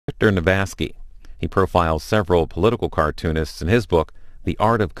Victor Navasky. He profiles several political cartoonists in his book, The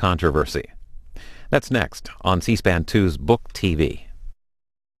Art of Controversy. That's next on C-SPAN 2's Book TV.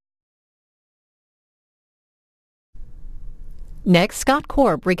 Next, Scott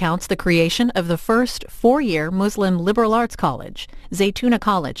Korb recounts the creation of the first four-year Muslim liberal arts college, Zaytuna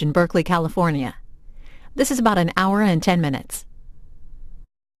College in Berkeley, California. This is about an hour and 10 minutes.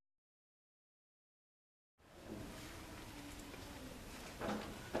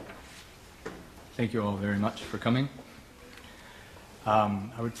 Thank you all very much for coming. I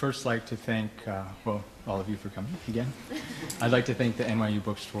would first like to thank, well, all of you for coming again. I'd like to thank the NYU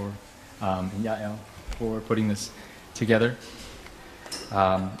Bookstore and Yael for putting this together.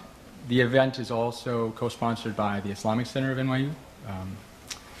 The event is also co-sponsored by the Islamic Center of NYU,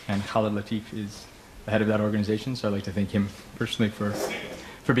 and Khalid Latif is the head of that organization, so I'd like to thank him personally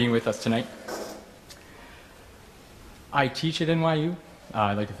for being with us tonight. I teach at NYU.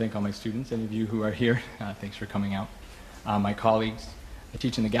 I'd like to thank all my students, any of you who are here. Thanks for coming out. My colleagues, I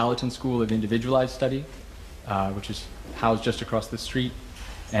teach in the Gallatin School of Individualized Study, which is housed just across the street,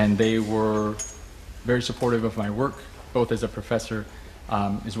 and they were very supportive of my work, both as a professor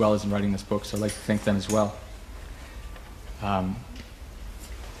as well as in writing this book, so I'd like to thank them as well.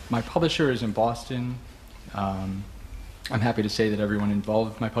 My publisher is in Boston. I'm happy to say that everyone involved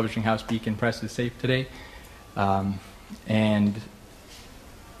with my publishing house, Beacon Press, is safe today. And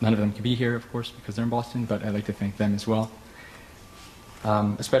none of them can be here, of course, because they're in Boston, but I'd like to thank them as well.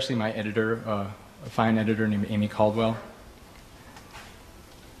 Especially my editor, a fine editor named Amy Caldwell.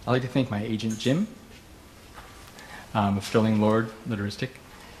 I'd like to thank my agent, Jim, of Sterling Lord Literaristic,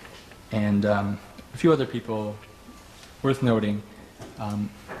 and a few other people worth noting.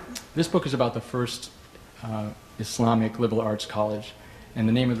 This book is about the first Islamic liberal arts college, and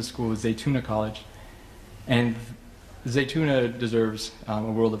the name of the school is Zaytuna College. And Zaytuna deserves a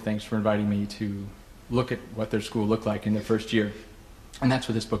world of thanks for inviting me to look at what their school looked like in their first year. And that's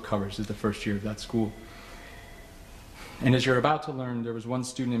what this book covers, is the first year of that school. And as you're about to learn, there was one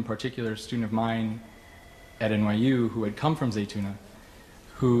student in particular, a student of mine at NYU who had come from Zaytuna,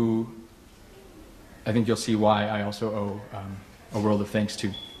 who I think you'll see why I also owe a world of thanks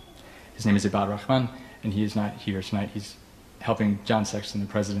to. His name is Ibad Rahman, and he is not here tonight. He's helping John Sexton, the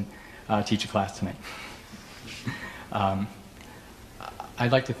president, teach a class tonight.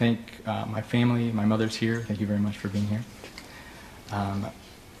 I'd like to thank my family. My mother's here. Thank you very much for being here.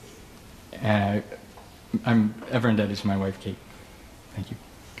 And I'm ever indebted to my wife, Kate. Thank you.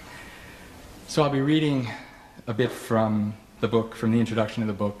 So I'll be reading a bit from the book, from the introduction of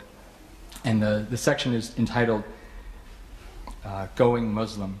the book. And the section is entitled Going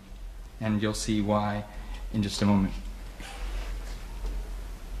Muslim. And you'll see why in just a moment.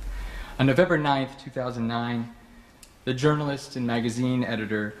 On November 9th, 2009, the journalist and magazine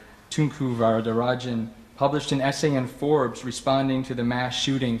editor Tunku Varadarajan published an essay in Forbes responding to the mass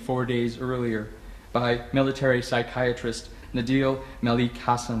shooting 4 days earlier by military psychiatrist Nadil Malik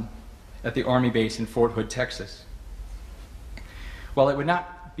Hassan at the Army base in Fort Hood, Texas. While it would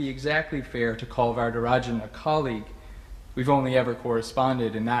not be exactly fair to call Varadarajan a colleague, we've only ever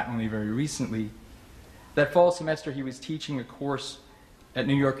corresponded, and that only very recently. That fall semester he was teaching a course at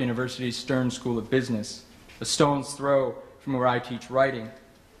New York University's Stern School of Business, a stone's throw from where I teach writing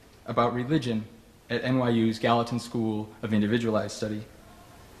about religion at NYU's Gallatin School of Individualized Study.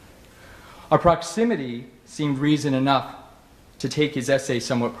 Our proximity seemed reason enough to take his essay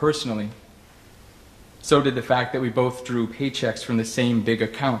somewhat personally. So did the fact that we both drew paychecks from the same big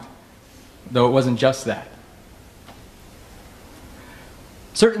account, though it wasn't just that.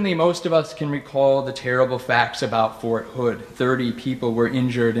 Certainly most of us can recall the terrible facts about Fort Hood. 30 people were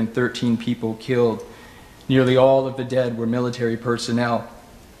injured and 13 people killed. Nearly all of the dead were military personnel.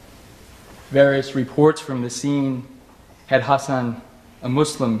 Various reports from the scene had Hassan, a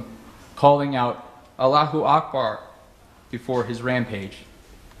Muslim, calling out Allahu Akbar before his rampage.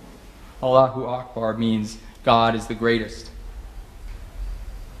 Allahu Akbar means God is the greatest.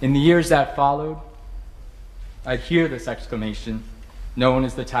 In the years that followed, I'd hear this exclamation, known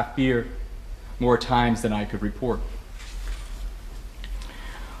as the takbir, more times than I could report.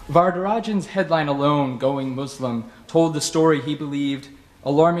 Varadarajan's headline alone, Going Muslim, told the story he believed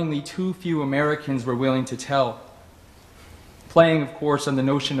alarmingly too few Americans were willing to tell. Playing, of course, on the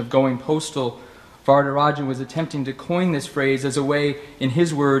notion of going postal, Varadarajan was attempting to coin this phrase as a way, in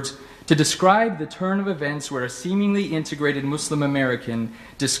his words, to describe the turn of events where a seemingly integrated Muslim American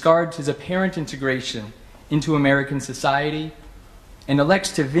discards his apparent integration into American society and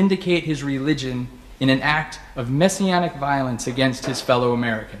elects to vindicate his religion in an act of messianic violence against his fellow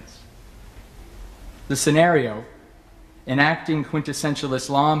Americans. The scenario, enacting quintessential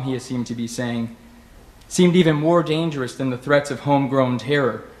Islam, he seemed to be saying, seemed even more dangerous than the threats of homegrown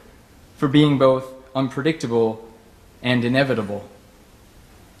terror, for being both unpredictable and inevitable.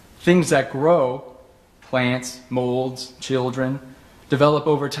 Things that grow, plants, molds, children, develop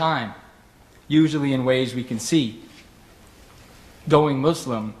over time, usually in ways we can see. Going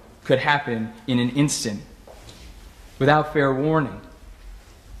Muslim could happen in an instant, without fair warning.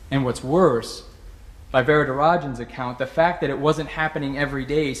 And what's worse, by Varadarajan's account, the fact that it wasn't happening every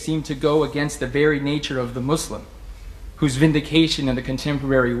day seemed to go against the very nature of the Muslim, whose vindication in the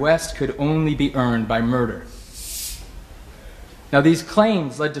contemporary West could only be earned by murder. Now, these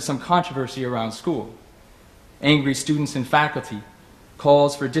claims led to some controversy around school. Angry students and faculty,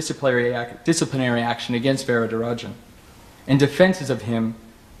 calls for disciplinary action against Varadarajan, and defenses of him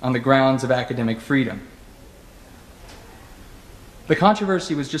on the grounds of academic freedom. The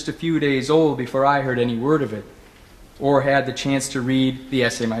controversy was just a few days old before I heard any word of it, or had the chance to read the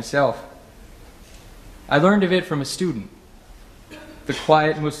essay myself. I learned of it from a student, the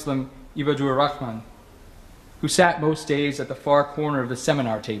quiet Muslim Ibadur Rahman, who sat most days at the far corner of the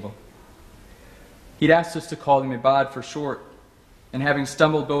seminar table. He'd asked us to call him Ibad for short, and having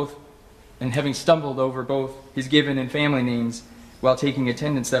stumbled over both his given and family names while taking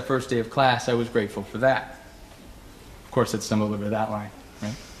attendance that first day of class, I was grateful for that. Of course, I'd stumbled over that line,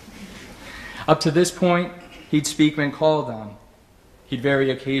 right? Up to this point, he'd speak when called on. He'd very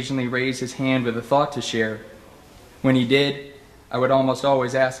occasionally raise his hand with a thought to share. When he did, I would almost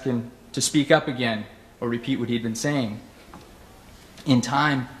always ask him to speak up again or repeat what he'd been saying. In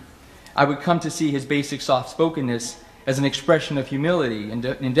time, I would come to see his basic soft-spokenness as an expression of humility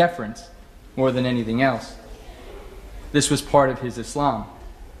and deference more than anything else. This was part of his Islam.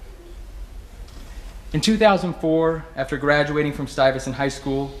 In 2004, after graduating from Stuyvesant High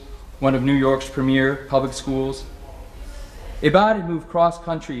School, one of New York's premier public schools, Ibad had moved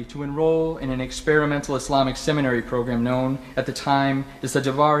cross-country to enroll in an experimental Islamic seminary program known at the time as the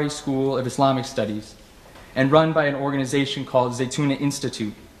Javari School of Islamic Studies, and run by an organization called Zaytuna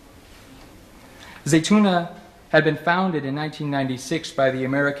Institute. Zaytuna had been founded in 1996 by the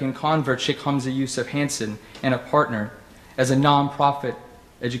American convert Sheikh Hamza Yusuf Hansen and a partner as a non-profit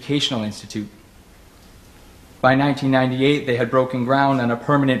educational institute. By 1998, they had broken ground on a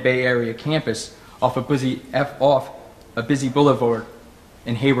permanent Bay Area campus off a busy boulevard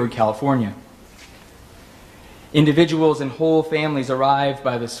in Hayward, California. Individuals and whole families arrived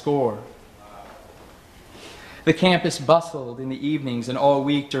by the score. The campus bustled in the evenings and all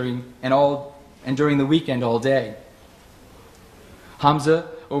week during the weekend all day. Hamza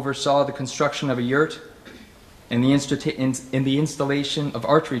oversaw the construction of a yurt and the installation of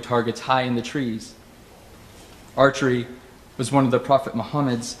archery targets high in the trees. Archery was one of the Prophet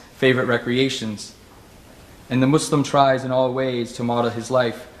Muhammad's favorite recreations, and the Muslim tries in all ways to model his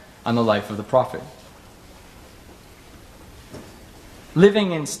life on the life of the Prophet.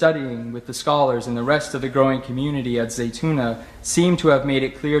 Living and studying with the scholars and the rest of the growing community at Zaytuna seemed to have made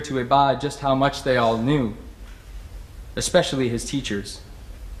it clear to Ibad just how much they all knew, especially his teachers,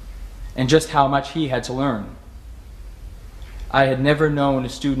 and just how much he had to learn. I had never known a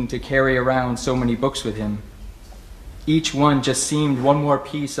student to carry around so many books with him. Each one just seemed one more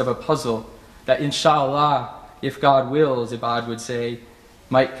piece of a puzzle that, inshallah, if God wills, Ibad would say,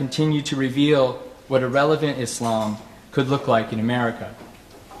 might continue to reveal what a relevant Islam could look like in America.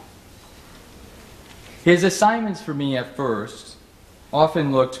 His assignments for me at first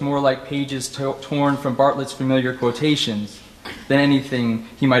often looked more like pages torn from Bartlett's familiar quotations than anything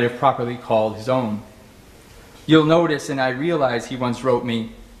he might have properly called his own. You'll notice, and I realize he once wrote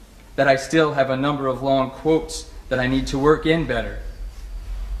me, that I still have a number of long quotes that I need to work in better.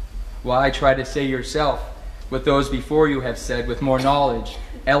 Why try to say yourself what those before you have said with more knowledge,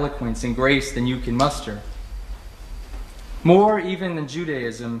 eloquence, and grace than you can muster? More even than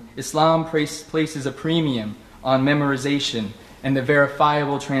Judaism, Islam places a premium on memorization and the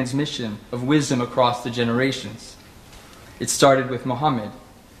verifiable transmission of wisdom across the generations. It started with Muhammad.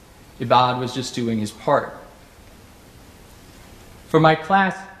 Ibad was just doing his part. For my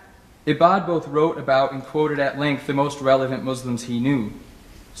class, Ibad both wrote about and quoted at length the most relevant Muslims he knew,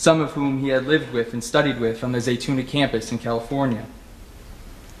 some of whom he had lived with and studied with on the Zaytuna campus in California.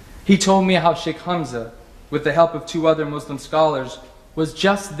 He told me how Sheikh Hamza, with the help of two other Muslim scholars, was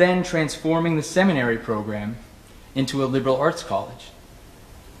just then transforming the seminary program into a liberal arts college.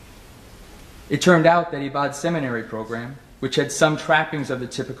 It turned out that Ibad's seminary program, which had some trappings of the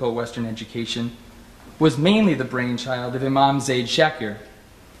typical Western education, was mainly the brainchild of Imam Zaid Shakir,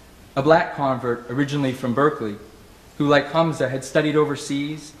 a black convert originally from Berkeley, who, like Hamza, had studied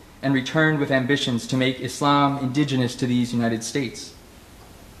overseas and returned with ambitions to make Islam indigenous to these United States.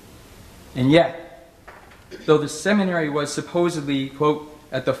 And yet, though the seminary was supposedly, quote,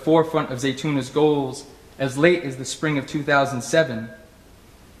 at the forefront of Zaytuna's goals as late as the spring of 2007,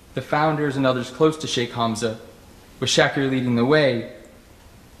 the founders and others close to Sheikh Hamza, with Shakir leading the way,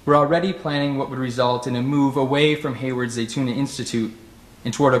 were already planning what would result in a move away from Hayward's Zaytuna Institute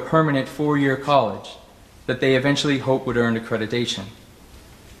and toward a permanent 4-year college that they eventually hoped would earn accreditation.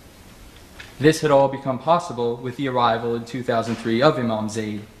 This had all become possible with the arrival in 2003 of Imam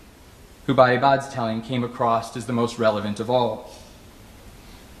Zaid, who by Ibad's telling came across as the most relevant of all.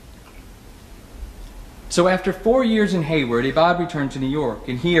 So after 4 years in Hayward, Ibad returned to New York,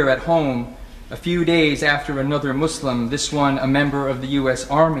 and here at home, a few days after another Muslim, this one a member of the U.S.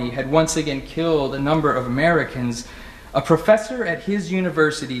 Army, had once again killed a number of Americans, a professor at his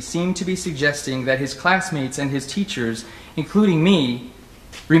university seemed to be suggesting that his classmates and his teachers, including me,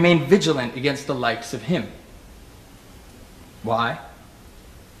 remain vigilant against the likes of him. Why?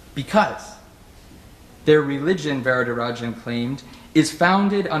 Because their religion, Varadarajan claimed, is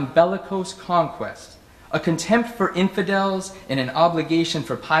founded on bellicose conquest, a contempt for infidels and an obligation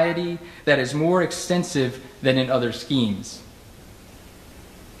for piety that is more extensive than in other schemes.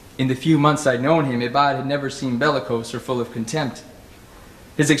 In the few months I'd known him, Ibad had never seemed bellicose or full of contempt.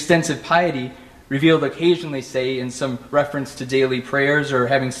 His extensive piety, revealed occasionally, say, in some reference to daily prayers or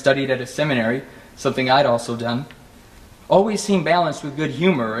having studied at a seminary, something I'd also done, always seemed balanced with good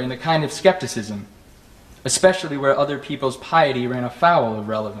humor and a kind of skepticism, especially where other people's piety ran afoul of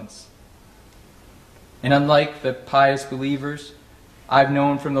relevance. And unlike the pious believers I've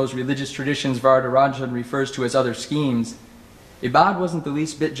known from those religious traditions Varadarajan refers to as other schemes, Ibad wasn't the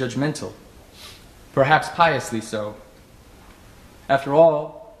least bit judgmental, perhaps piously so. After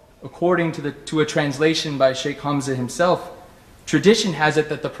all, according to a translation by Sheikh Hamza himself, tradition has it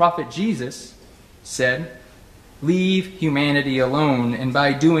that the Prophet Jesus said, "Leave humanity alone, and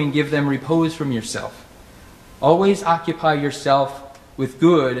by doing give them repose from yourself. Always occupy yourself with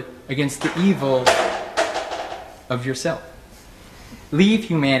good against the evil of yourself. Leave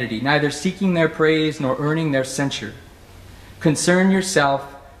humanity, neither seeking their praise nor earning their censure. Concern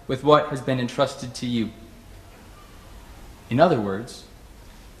yourself with what has been entrusted to you." In other words,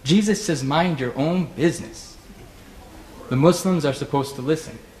 Jesus says, mind your own business. The Muslims are supposed to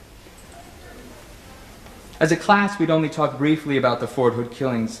listen. As a class, we'd only talked briefly about the Fort Hood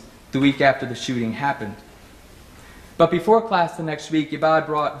killings the week after the shooting happened. But before class the next week, Ibad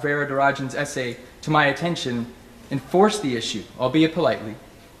brought Varadarajan's essay to my attention and forced the issue, albeit politely.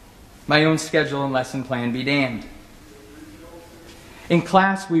 My own schedule and lesson plan be damned. In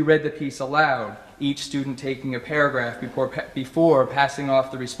class, we read the piece aloud, each student taking a paragraph before passing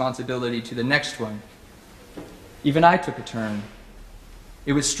off the responsibility to the next one. Even I took a turn.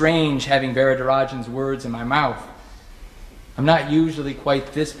 It was strange having Varadarajan's words in my mouth. I'm not usually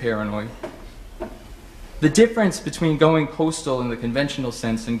quite this paranoid. The difference between going postal in the conventional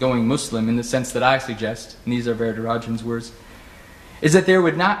sense and going Muslim in the sense that I suggest, and these are Varadarajan's words, is that there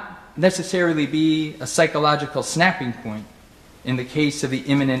would not necessarily be a psychological snapping point in the case of the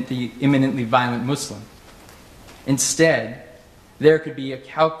imminently violent Muslim. Instead, there could be a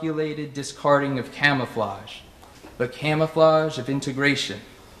calculated discarding of camouflage, the camouflage of integration,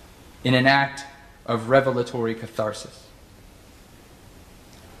 in an act of revelatory catharsis.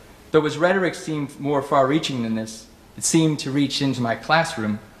 Though his rhetoric seemed more far-reaching than this, it seemed to reach into my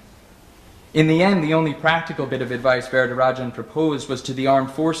classroom. In the end, the only practical bit of advice Varadarajan proposed was to the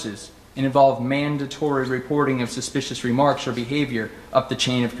armed forces and involved mandatory reporting of suspicious remarks or behavior up the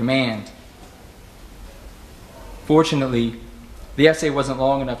chain of command. Fortunately, the essay wasn't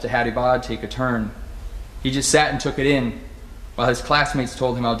long enough to have Ibad take a turn. He just sat and took it in, while his classmates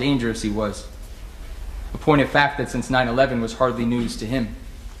told him how dangerous he was. A point of fact that since 9/11 was hardly news to him.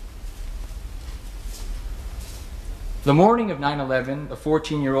 The morning of 9/11, a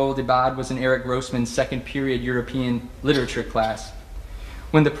 14-year-old Ibad was in Eric Grossman's second period European literature class,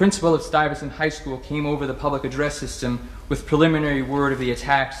 when the principal of Stuyvesant High School came over the public address system with preliminary word of the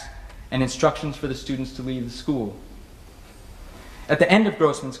attacks and instructions for the students to leave the school. At the end of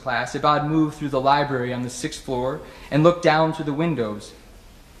Grossman's class, Ibad moved through the library on the 6th floor and looked down through the windows.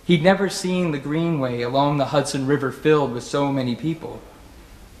 He'd never seen the greenway along the Hudson River filled with so many people.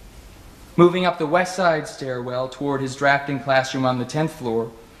 Moving up the west side stairwell toward his drafting classroom on the 10th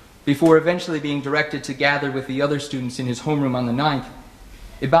floor, before eventually being directed to gather with the other students in his homeroom on the 9th,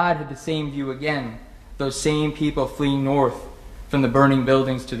 Ibad had the same view again, those same people fleeing north from the burning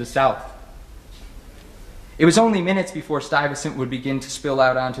buildings to the south. It was only minutes before Stuyvesant would begin to spill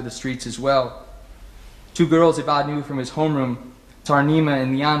out onto the streets as well. Two girls Ibad knew from his homeroom Tarnima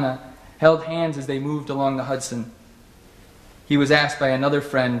and Liana held hands as they moved along the Hudson. He was asked by another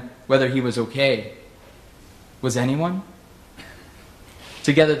friend whether he was okay. Was anyone?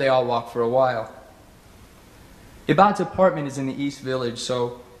 Together they all walked for a while. Ibad's apartment is in the East Village,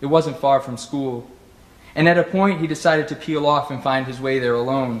 so it wasn't far from school. And at a point he decided to peel off and find his way there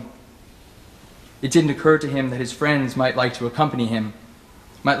alone. It didn't occur to him that his friends might like to accompany him,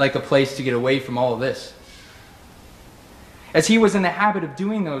 might like a place to get away from all of this. As he was in the habit of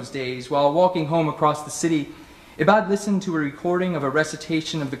doing those days, while walking home across the city, Ibad listened to a recording of a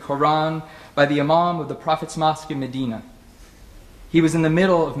recitation of the Quran by the Imam of the Prophet's Mosque in Medina. He was in the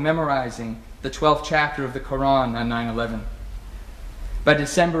middle of memorizing the 12th chapter of the Quran on 9/11. By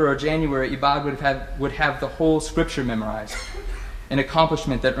December or January, Ibad would have the whole scripture memorized, an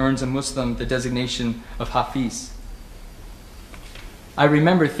accomplishment that earns a Muslim the designation of Hafiz. I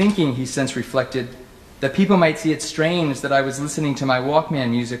remember thinking, he since reflected, that people might see it strange that I was listening to my Walkman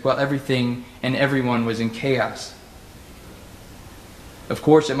music while everything and everyone was in chaos. Of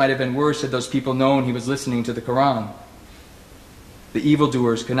course, it might have been worse had those people known he was listening to the Quran. The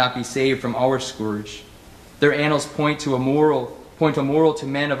evildoers could not be saved from our scourge. Their annals point a moral to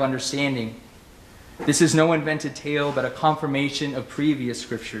men of understanding. This is no invented tale, but a confirmation of previous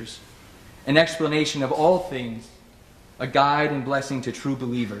scriptures, an explanation of all things, a guide and blessing to true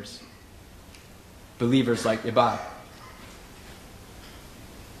believers. Believers like Ibad.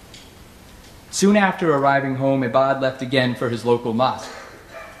 Soon after arriving home, Ibad left again for his local mosque.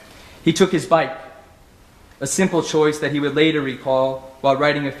 He took his bike, a simple choice that he would later recall while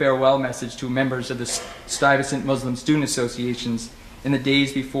writing a farewell message to members of the Stuyvesant Muslim Student Associations in the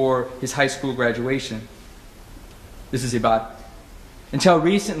days before his high school graduation. This is Ibad. Until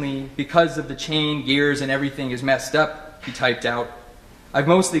recently, because of the chain, gears, and everything is messed up, he typed out, I've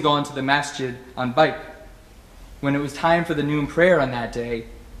mostly gone to the masjid on bike. When it was time for the noon prayer on that day,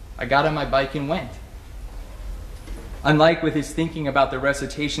 I got on my bike and went. Unlike with his thinking about the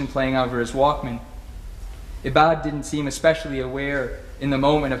recitation playing over his Walkman, Ibad didn't seem especially aware in the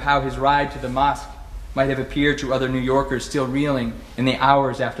moment of how his ride to the mosque might have appeared to other New Yorkers still reeling in the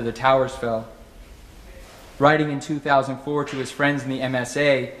hours after the towers fell. Writing in 2004 to his friends in the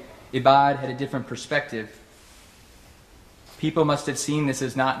MSA, Ibad had a different perspective. People must have seen this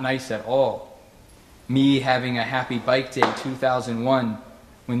as not nice at all. Me having a happy bike day 2001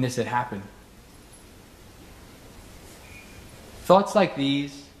 when this had happened. Thoughts like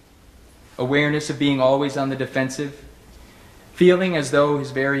these, awareness of being always on the defensive, feeling as though his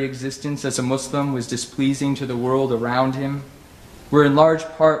very existence as a Muslim was displeasing to the world around him, were in large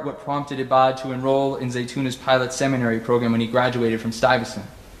part what prompted Ibad to enroll in Zaytuna's pilot seminary program when he graduated from Stuyvesant.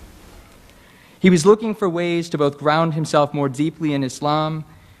 He was looking for ways to both ground himself more deeply in Islam,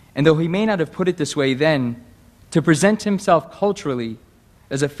 and though he may not have put it this way then, to present himself culturally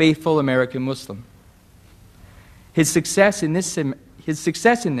as a faithful American Muslim. His success in this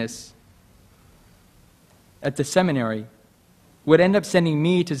at the seminary would end up sending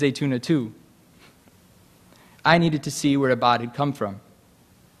me to Zaytuna too. I needed to see where Ibad had come from.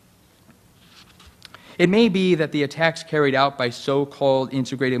 It may be that the attacks carried out by so-called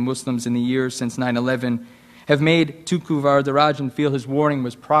integrated Muslims in the years since 9/11 have made Tunku Varadarajan feel his warning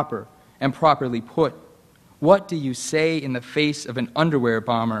was proper and properly put. What do you say in the face of an underwear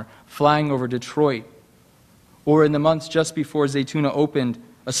bomber flying over Detroit? Or in the months just before Zaytuna opened,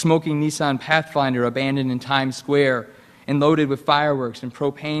 a smoking Nissan Pathfinder abandoned in Times Square and loaded with fireworks and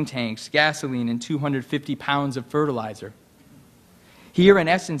propane tanks, gasoline, and 250 pounds of fertilizer. Here, in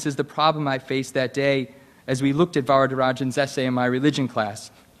essence, is the problem I faced that day as we looked at Varadarajan's essay in my religion class.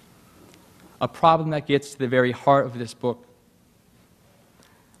 A problem that gets to the very heart of this book.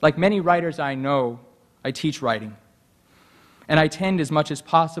 Like many writers I know, I teach writing. And I tend as much as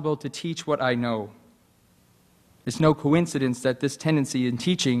possible to teach what I know. It's no coincidence that this tendency in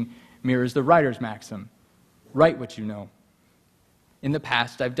teaching mirrors the writer's maxim. Write what you know. In the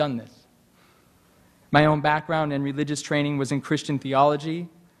past, I've done this. My own background and religious training was in Christian theology,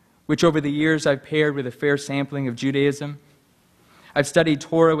 which over the years I've paired with a fair sampling of Judaism. I've studied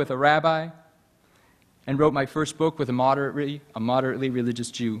Torah with a rabbi and wrote my first book with a moderately religious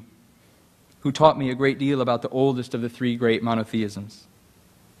Jew who taught me a great deal about the oldest of the three great monotheisms.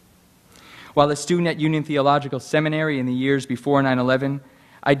 While a student at Union Theological Seminary in the years before 9/11,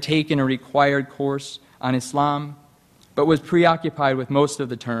 I'd taken a required course on Islam, but was preoccupied with most of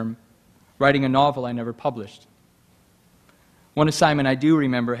the term, writing a novel I never published. One assignment I do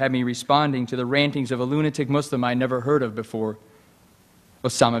remember had me responding to the rantings of a lunatic Muslim I'd never heard of before,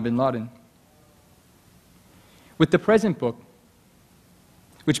 Osama bin Laden. With the present book,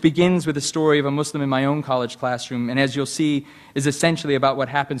 which begins with a story of a Muslim in my own college classroom, and as you'll see, is essentially about what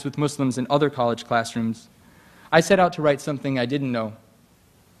happens with Muslims in other college classrooms. I set out to write something I didn't know.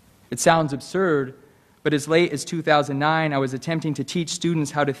 It sounds absurd, but as late as 2009, I was attempting to teach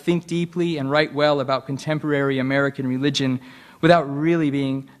students how to think deeply and write well about contemporary American religion without really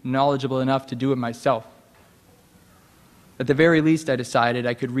being knowledgeable enough to do it myself. At the very least, I decided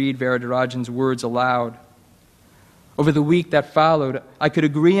I could read Varadarajan's words aloud. Over the week that followed, I could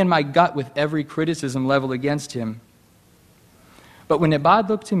agree in my gut with every criticism leveled against him. But when Ibad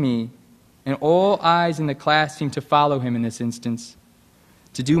looked to me, and all eyes in the class seemed to follow him in this instance,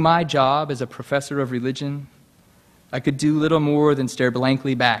 to do my job as a professor of religion, I could do little more than stare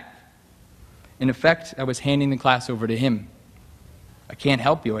blankly back. In effect, I was handing the class over to him. I can't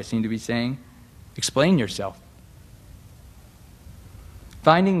help you, I seemed to be saying. Explain yourself.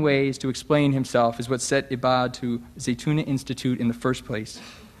 Finding ways to explain himself is what set Ibad to Zaytuna Institute in the first place.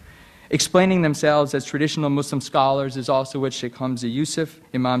 Explaining themselves as traditional Muslim scholars is also what Sheikh Hamza Yusuf,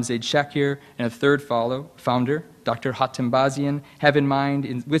 Imam Zaid Shakir, and a third founder, Dr. Hatem Bazian, have in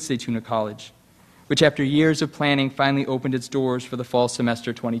mind with Zaytuna College, which after years of planning finally opened its doors for the fall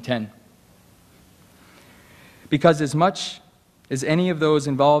semester 2010. Because as much as any of those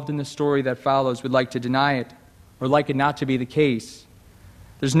involved in the story that follows would like to deny it, or like it not to be the case,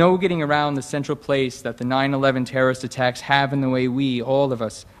 there's no getting around the central place that the 9/11 terrorist attacks have in the way we, all of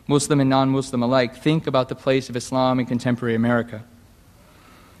us, Muslim and non-Muslim alike, think about the place of Islam in contemporary America.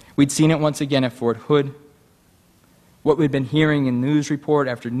 We'd seen it once again at Fort Hood. What we'd been hearing in news report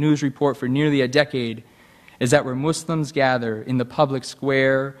after news report for nearly a decade is that where Muslims gather in the public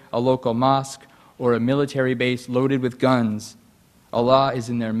square, a local mosque, or a military base loaded with guns, Allah is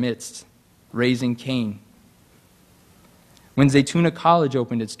in their midst, raising Cain. When Zaytuna College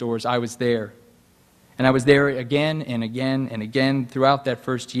opened its doors, I was there. And I was there again and again and again throughout that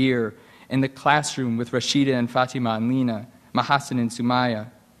first year, in the classroom with Rashida and Fatima and Lina, Mahasan and Sumaya,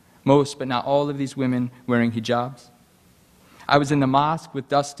 most but not all of these women wearing hijabs. I was in the mosque with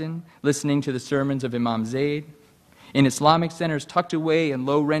Dustin, listening to the sermons of Imam Zaid, in Islamic centers tucked away in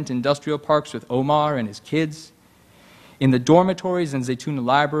low-rent industrial parks with Omar and his kids, in the dormitories and Zaytuna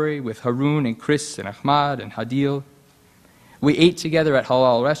Library with Harun and Chris and Ahmad and Hadil. We ate together at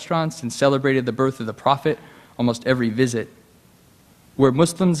halal restaurants and celebrated the birth of the Prophet almost every visit. Where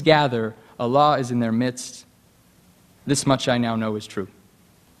Muslims gather, Allah is in their midst. This much I now know is true.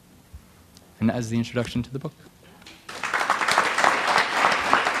 And that is the introduction to the book.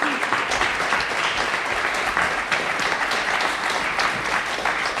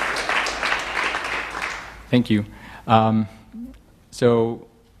 Thank you. So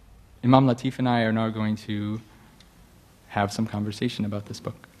Imam Latif and I are now going to have some conversation about this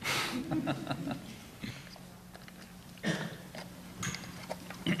book.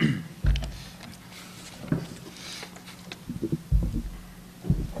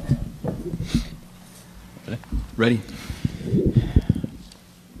 Ready?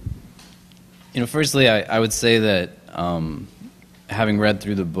 Firstly, I would say that having read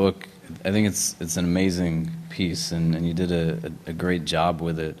through the book, I think it's an amazing piece, and you did a great job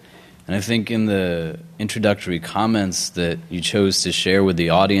with it. And I think in the introductory comments that you chose to share with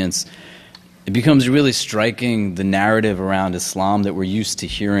the audience, it becomes really striking the narrative around Islam that we're used to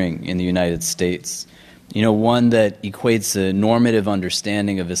hearing in the United States. One that equates a normative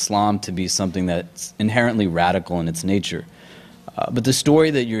understanding of Islam to be something that's inherently radical in its nature. But the story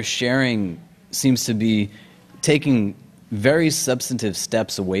that you're sharing seems to be taking very substantive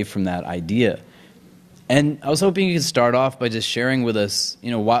steps away from that idea. And I was hoping you could start off by just sharing with us,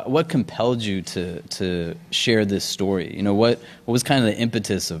 what compelled you to share this story? What was kind of the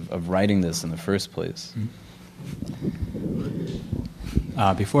impetus of writing this in the first place?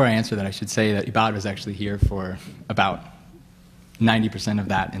 Before I answer that, I should say that Ibad was actually here for about 90% of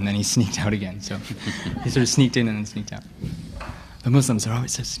that, and then he sneaked out again. So he sort of sneaked in and then sneaked out. The Muslims are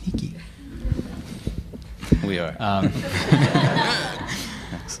always so sneaky. We are.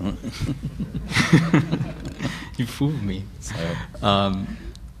 Excellent. You fooled me.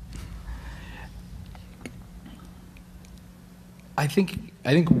 I think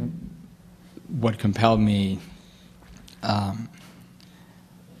what compelled me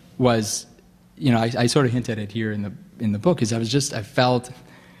was, I sort of hinted at it here in the book, is I felt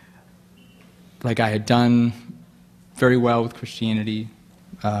like I had done very well with Christianity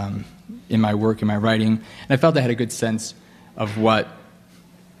in my work, in my writing, and I felt I had a good sense of what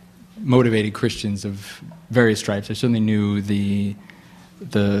motivated Christians of various stripes. I certainly knew the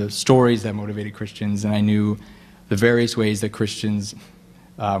stories that motivated Christians, and I knew the various ways that Christians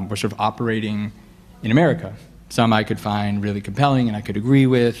were sort of operating in America. some I could find really compelling and I could agree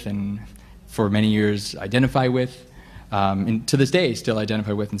with, and for many years identify with, and to this day still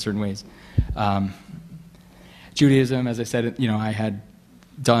identify with in certain ways. Judaism, as I said, I had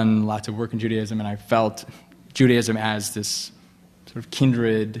done lots of work in Judaism, and I felt Judaism as this sort of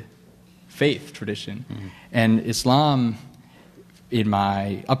kindred faith tradition. Mm-hmm. And Islam, in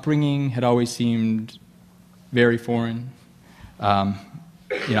my upbringing, had always seemed very foreign. I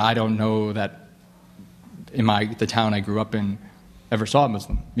don't know that in the town I grew up in ever saw a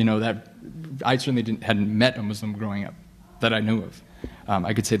Muslim. That I certainly hadn't met a Muslim growing up that I knew of.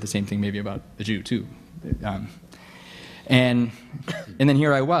 I could say the same thing maybe about a Jew too. And then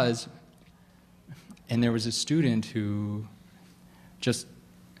here I was, and there was a student who just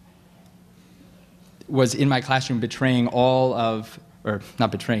was in my classroom betraying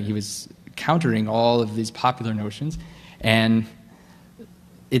not betraying, he was countering all of these popular notions. And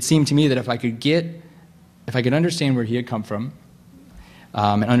it seemed to me that if I could understand where he had come from,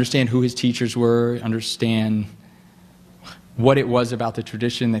 and understand who his teachers were, understand what it was about the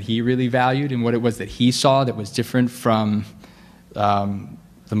tradition that he really valued, and what it was that he saw that was different from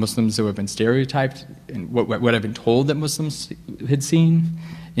the Muslims who have been stereotyped, and what I've been told that Muslims had seen,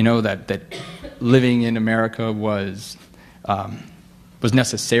 that living in America was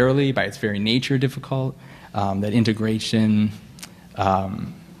necessarily, by its very nature, difficult, that integration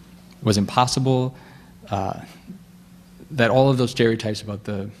was impossible, that all of those stereotypes about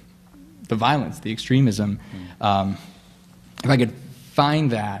the violence, the extremism, if I could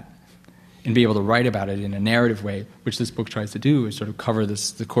find that and be able to write about it in a narrative way, which this book tries to do, is sort of cover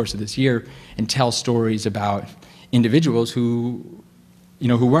the course of this year and tell stories about individuals who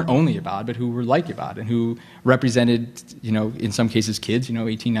weren't only Ibad, but who were like Ibad, and who represented, in some cases kids,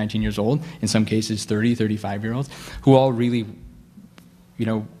 18, 19 years old, in some cases 30, 35-year-olds, who all really,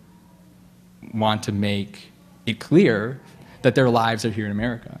 want to make it clear that their lives are here in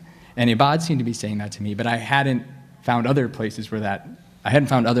America. And Ibad seemed to be saying that to me, but I hadn't found other places I hadn't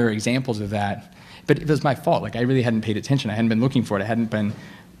found other examples of that. But it was my fault. I really hadn't paid attention. I hadn't been looking for it. I hadn't been,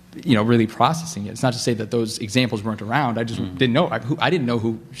 really processing it. It's not to say that those examples weren't around. I just didn't know. I didn't know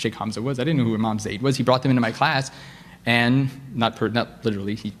who Sheikh Hamza was. I didn't know who Imam Zaid was. He brought them into my class, and not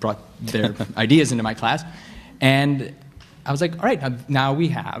literally, he brought their ideas into my class. And I was like, all right, now we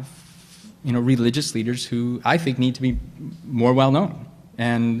have, religious leaders who I think need to be more well known.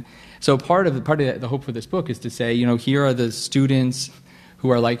 And so part of the hope for this book is to say, here are the students who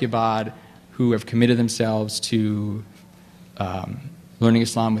are like Ibad, who have committed themselves to learning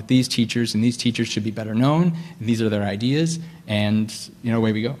Islam with these teachers, and these teachers should be better known, and these are their ideas, and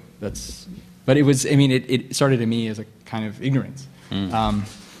away we go. But it was, it started to me as a kind of ignorance,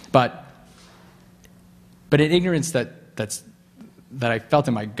 but an ignorance that I felt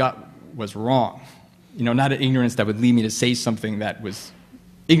in my gut was wrong, not an ignorance that would lead me to say something that was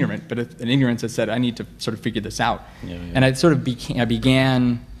ignorant, but an ignorance that said I need to sort of figure this out. Yeah. And I sort of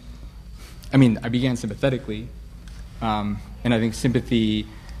began sympathetically, and I think sympathy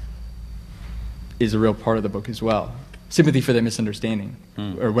is a real part of the book as well. Sympathy for the misunderstanding,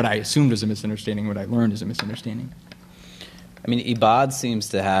 or what I assumed was a misunderstanding, what I learned is a misunderstanding. Ibad seems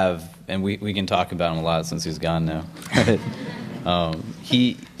to have, and we can talk about him a lot since he's gone now.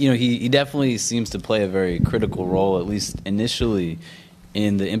 He definitely seems to play a very critical role, at least initially,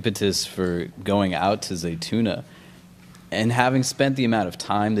 in the impetus for going out to Zaytuna. And having spent the amount of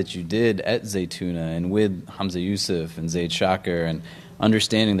time that you did at Zaytuna and with Hamza Yusuf and Zaid Shakir, and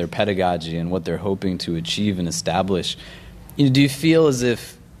understanding their pedagogy and what they're hoping to achieve and establish, do you feel as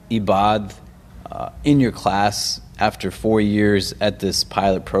if Ibad, in your class after 4 years at this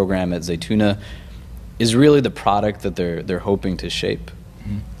pilot program at Zaytuna, is really the product that they're hoping to shape?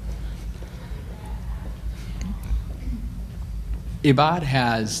 Ibad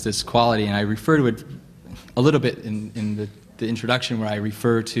has this quality, and I refer to it a little bit in the introduction, where I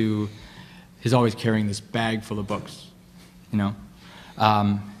refer to his always carrying this bag full of books,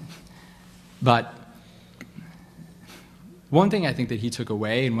 But one thing I think that he took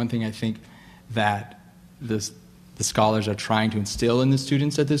away, and one thing I think that the scholars are trying to instill in the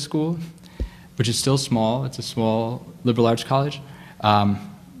students at this school, which is still small, it's a small liberal arts college,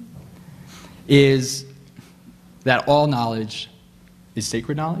 is that all knowledge is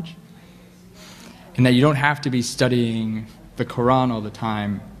sacred knowledge, and that you don't have to be studying the Quran all the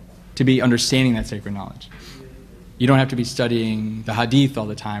time to be understanding that sacred knowledge. You don't have to be studying the hadith all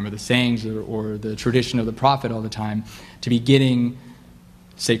the time, or the sayings, or the tradition of the Prophet all the time to be getting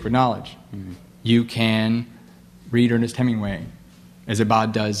sacred knowledge. Mm-hmm. You can read Ernest Hemingway, as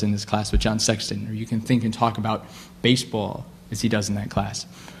Ibad does in this class with John Sexton, or you can think and talk about baseball, as he does in that class.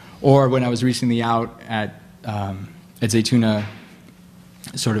 Or when I was recently out at at Zaytuna,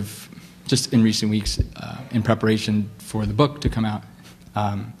 sort of just in recent weeks, in preparation for the book to come out.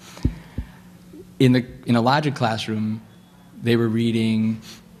 In a logic classroom, they were reading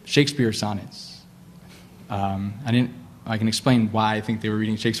Shakespeare sonnets. I can explain why I think they were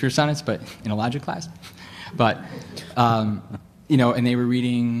reading Shakespeare sonnets, but in a logic class. But you know, and they were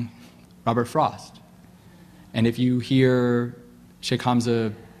reading Robert Frost. And if you hear Sheikh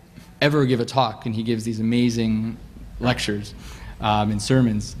Hamza ever give a talk, and he gives these amazing lectures and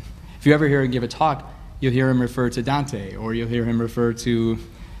sermons, if you ever hear him give a talk, you'll hear him refer to Dante, or you'll hear him refer to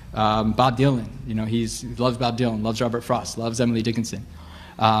Bob Dylan. You know, he loves Bob Dylan, loves Robert Frost, loves Emily Dickinson.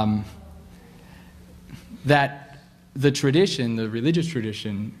 That the tradition, the religious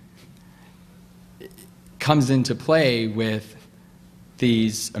tradition, comes into play with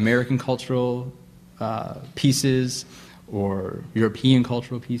these American cultural pieces, or European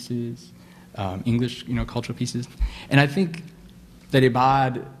cultural pieces, English, cultural pieces, and I think that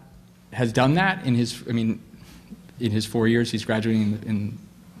Ibad has done that in his. I mean, in his 4 years, he's graduating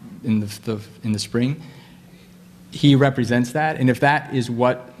in the spring. He represents that, and if that is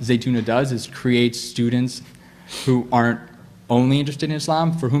what Zaytuna does, is creates students who aren't only interested in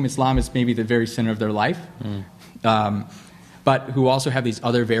Islam, for whom Islam is maybe the very center of their life, but who also have these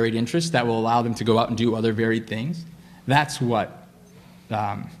other varied interests that will allow them to go out and do other varied things. That's what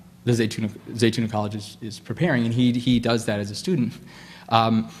the Zaytuna College is preparing, and he does that as a student.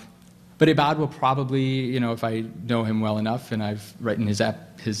 But Ibad will probably, if I know him well enough, and I've written not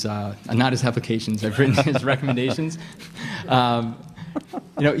his applications, I've written his recommendations.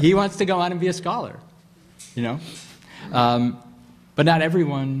 He wants to go on and be a scholar, But not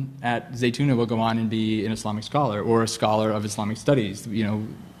everyone at Zaytuna will go on and be an Islamic scholar or a scholar of Islamic studies.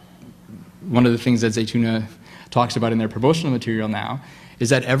 One of the things that Zaytuna talks about in their promotional material now is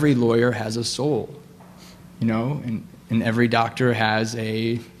that every lawyer has a soul, and every doctor has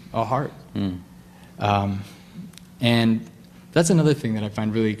a heart. And that's another thing that I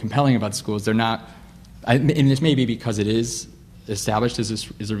find really compelling about the schools. They're not, and this may be because it is established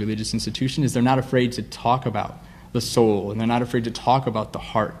as a religious institution, is they're not afraid to talk about the soul, and they're not afraid to talk about the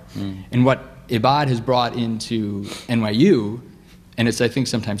heart. And what Ibad has brought into NYU, and it's, I think,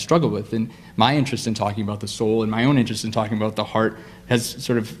 sometimes struggled with, and my interest in talking about the soul and my own interest in talking about the heart has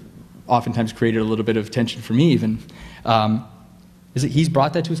sort of oftentimes created a little bit of tension for me even, is that he's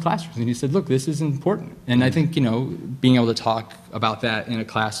brought that to his classrooms, and he said, look, this is important. And I think, being able to talk about that in a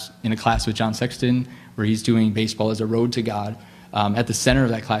class with John Sexton, where he's doing baseball as a road to God, at the center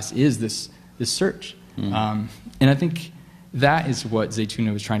of that class is this search. And I think that is what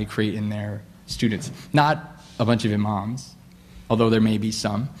Zaytuna was trying to create in their students. Not a bunch of imams, although there may be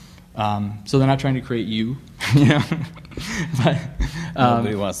some. So they're not trying to create you, But,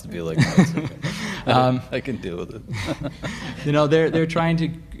 nobody wants to be like that. I can deal with it. They're trying to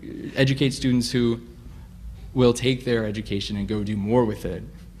educate students who will take their education and go do more with it,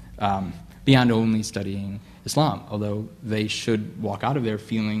 beyond only studying Islam, although they should walk out of there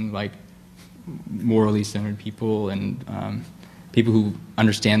feeling like morally centered people, and people who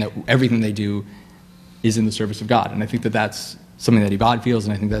understand that everything they do is in the service of God. And I think that that's something that Ibad feels,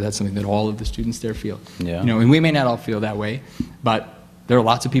 and I think that that's something that all of the students there feel. Yeah. And we may not all feel that way, but there are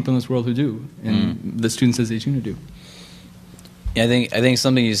lots of people in this world who do, and the students at Zaytuna do. Yeah, I think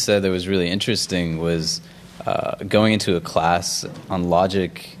something you said that was really interesting was going into a class on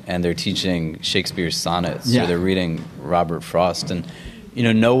logic, and they're teaching Shakespeare sonnets, or they're reading Robert Frost, and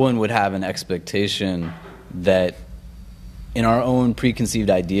no one would have an expectation that in our own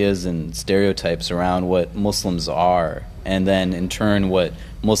preconceived ideas and stereotypes around what Muslims are, and then in turn what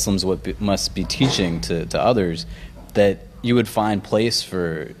Muslims must be teaching to others, that you would find place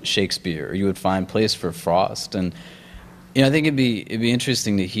for Shakespeare, or you would find place for Frost. And I think it'd be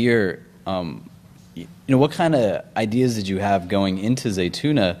interesting to hear what kind of ideas did you have going into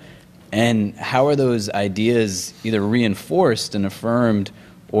Zaytuna, and how are those ideas either reinforced and affirmed,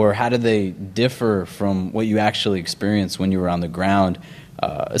 or how do they differ from what you actually experienced when you were on the ground,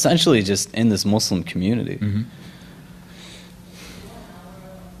 essentially just in this Muslim community? Mm-hmm.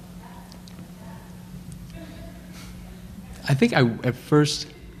 I think at first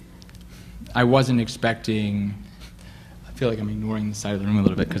I wasn't expecting. I feel like I'm ignoring the side of the room a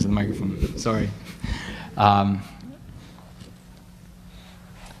little bit because of the microphone. Sorry.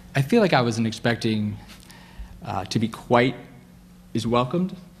 I feel like I wasn't expecting to be quite as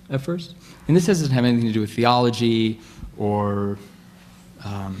welcomed at first. And this doesn't have anything to do with theology or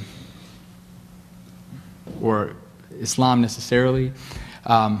Islam necessarily.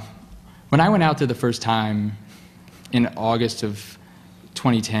 When I went out there the first time in August of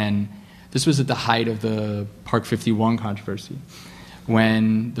 2010, This was at the height of the Park 51 controversy,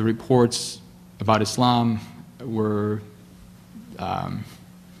 when the reports about Islam were, well,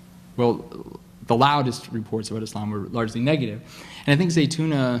 the loudest reports about Islam were largely negative. And I think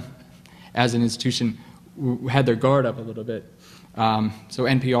Zaytuna, as an institution, had their guard up a little bit. So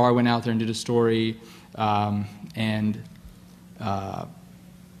NPR went out there and did a story, and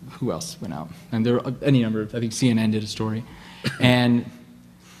who else went out? And there were any number of, I think CNN did a story. And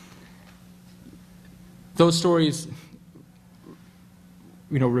those stories,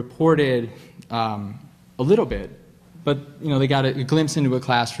 reported a little bit, but, they got a glimpse into a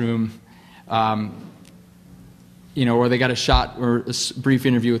classroom, or they got a shot or a brief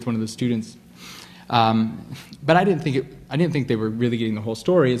interview with one of the students. But I didn't think they were really getting the whole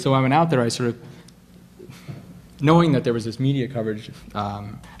story. And so I went out there, I sort of, knowing that there was this media coverage,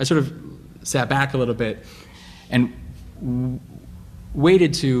 I sort of sat back a little bit and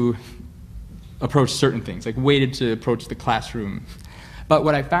waited to approach certain things, like waited to approach the classroom. But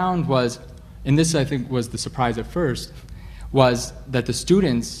what I found was, and this I think was the surprise at first, was that the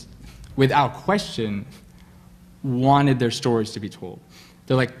students, without question, wanted their stories to be told.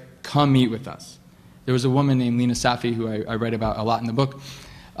 They're like, come meet with us. There was a woman named Lena Safi, who I write about a lot in the book.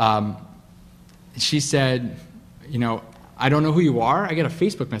 She said, I don't know who you are. I got a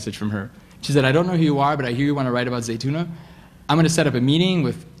Facebook message from her. She said, I don't know who you are, but I hear you want to write about Zaytuna. I'm going to set up a meeting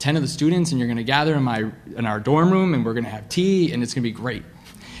with 10 of the students, and you're going to gather in our dorm room, and we're going to have tea, and it's going to be great.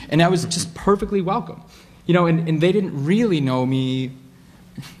 And I was just perfectly welcome. And they didn't really know me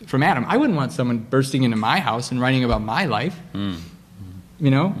from Adam. I wouldn't want someone bursting into my house and writing about my life.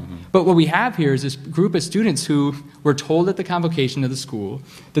 But what we have here is this group of students who were told at the convocation of the school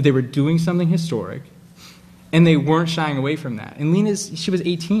that they were doing something historic, and they weren't shying away from that. And she was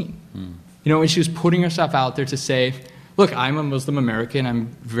 18, and she was putting herself out there to say, look, I'm a Muslim American. I'm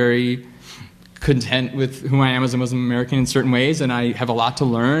very content with who I am as a Muslim American in certain ways, and I have a lot to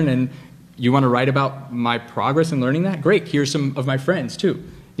learn, and you want to write about my progress in learning that? Great, here's some of my friends too.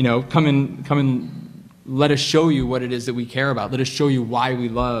 Come and let us show you what it is that we care about. Let us show you why we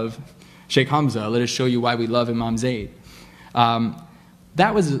love Sheikh Hamza. Let us show you why we love Imam Zaid.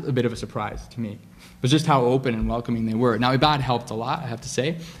 That was a bit of a surprise to me. It was just how open and welcoming they were. Now, Ibad helped a lot, I have to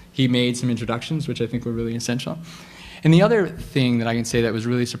say. He made some introductions, which I think were really essential. And the other thing that I can say that was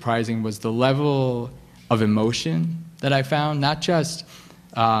really surprising was the level of emotion that I found. Not just,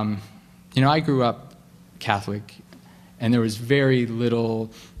 I grew up Catholic, and there was very little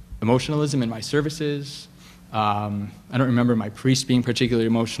emotionalism in my services. I don't remember my priest being particularly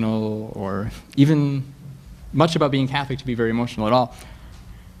emotional, or even much about being Catholic to be very emotional at all.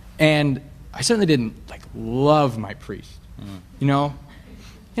 And I certainly didn't love my priest.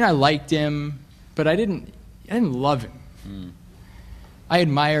 I liked him, but I didn't love him. I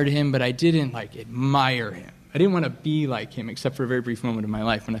admired him, but I didn't admire him. I didn't want to be like him, except for a very brief moment in my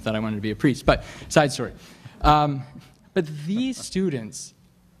life when I thought I wanted to be a priest. But side story. But these students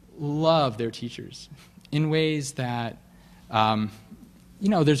love their teachers in ways that,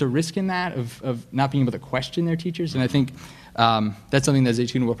 there's a risk in that of not being able to question their teachers. And I think that's something that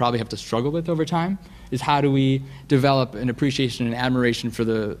Zaytuna will probably have to struggle with over time, is how do we develop an appreciation and admiration for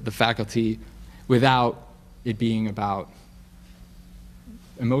the faculty without it being about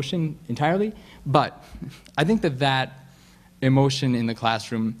emotion entirely. But I think that emotion in the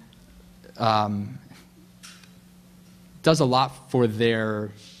classroom does a lot for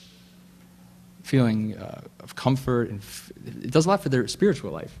their feeling of comfort, and it does a lot for their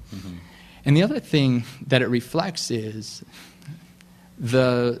spiritual life. And the other thing that it reflects is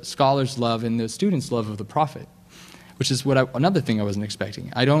the scholars' love and the students' love of the Prophet, which is another thing I wasn't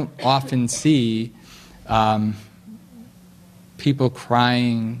expecting. I don't often see people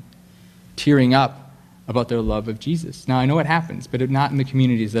crying, tearing up about their love of Jesus. Now, I know it happens, but not in the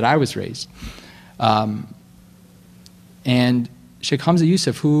communities that I was raised. And Sheikh Hamza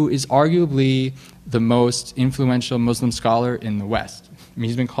Yusuf, who is arguably the most influential Muslim scholar in the West. I mean,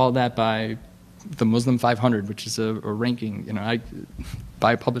 he's been called that by the Muslim 500, which is a ranking,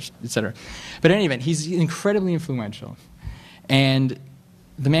 by published, etc. But in any event, he's incredibly influential. And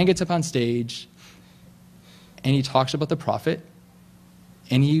the man gets up on stage, and he talks about the Prophet,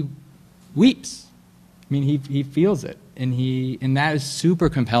 and he weeps. I mean, he feels it, and that is super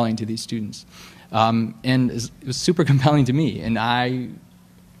compelling to these students. And it was super compelling to me, and I,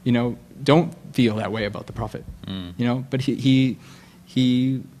 don't feel that way about the Prophet, but it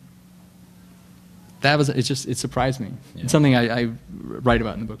surprised me. Yeah. It's something I write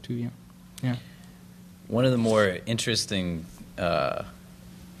about in the book too, yeah. One of the more interesting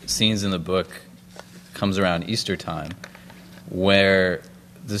scenes in the book comes around Easter time, where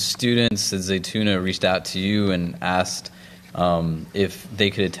the students at Zaytuna reached out to you and asked if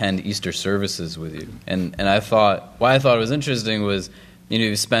they could attend Easter services with you. And I thought, why I thought it was interesting was,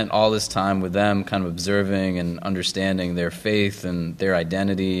 you spent all this time with them kind of observing and understanding their faith and their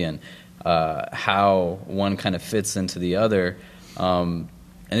identity and how one kind of fits into the other. And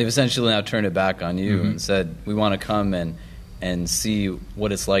they've essentially now turned it back on you and said, we want to come and see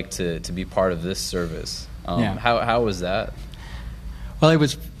what it's like to be part of this service. How was that? Well, it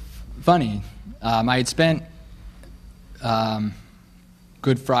was funny. I had spent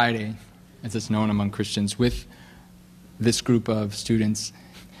Good Friday, as it's known among Christians, with this group of students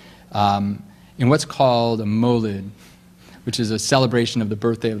in what's called a molid, which is a celebration of the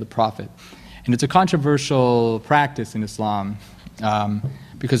birthday of the Prophet. And it's a controversial practice in Islam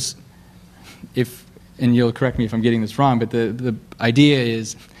because and you'll correct me if I'm getting this wrong, but the idea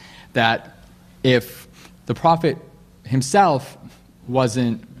is that if the Prophet himself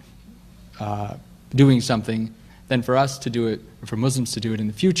wasn't doing something, then for us to do it, or for Muslims to do it in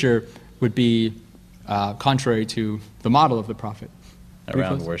the future, would be contrary to the model of the Prophet.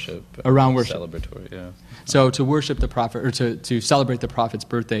 Around worship. Around worship. Celebratory, yeah. So to worship the Prophet, or to celebrate the Prophet's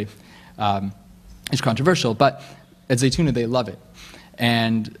birthday is controversial, but at Zaytuna they love it.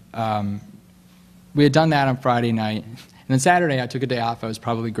 And we had done that on Friday night, and then Saturday I took a day off. I was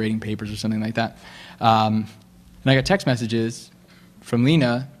probably grading papers or something like that. And I got text messages from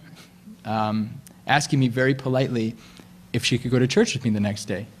Lena asking me very politely if she could go to church with me the next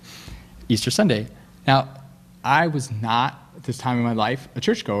day, Easter Sunday. Now, I was not, at this time in my life, a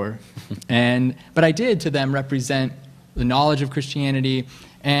churchgoer, but I did to them represent the knowledge of Christianity,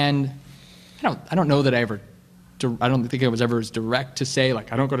 and I don't know that I don't think I was ever as direct to say,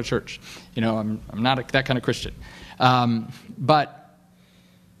 like, I don't go to church. I'm not that kind of Christian. But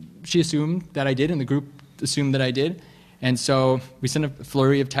she assumed that I did, and the group assumed that I did, and so we sent a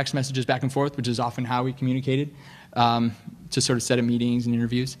flurry of text messages back and forth, which is often how we communicated, to sort of set up meetings and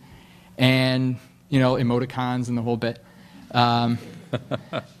interviews, and emoticons and the whole bit.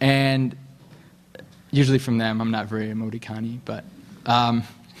 And usually from them, I'm not very emoticon-y, but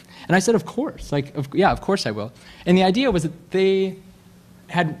and I said, of course, of course I will. And the idea was that they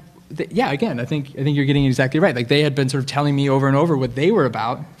had, again, I think you're getting it exactly right. Like, they had been sort of telling me over and over what they were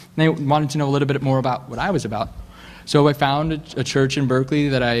about, and they wanted to know a little bit more about what I was about. So I found a church in Berkeley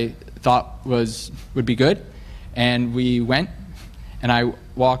that I thought would be good, and we went, and I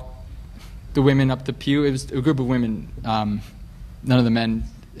walked the women up the pew. It was a group of women. None of the men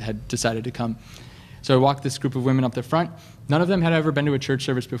had decided to come. So I walked this group of women up the front. None of them had ever been to a church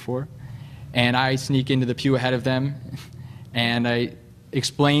service before. And I sneak into the pew ahead of them, and I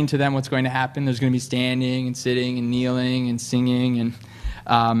explain to them what's going to happen. There's going to be standing and sitting and kneeling and singing.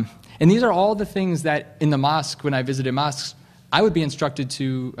 And these are all the things that in the mosque, when I visited mosques, I would be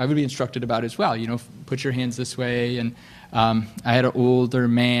instructed about as well. Put your hands this way. And I had an older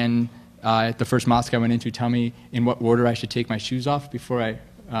man at the first mosque I went into tell me in what order I should take my shoes off before I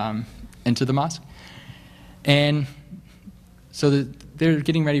enter the mosque. And so they're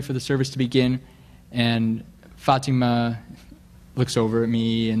getting ready for the service to begin, and Fatima looks over at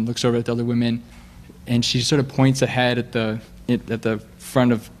me and looks over at the other women, and she sort of points ahead at the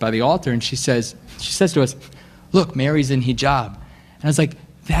front by the altar, and she says to us, "Look, Mary's in hijab." And I was like,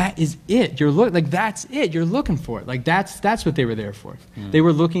 that is it. That's it. You're looking for it. Like, that's what they were there for. They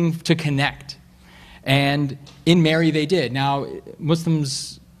were looking to connect. And in Mary they did. Now,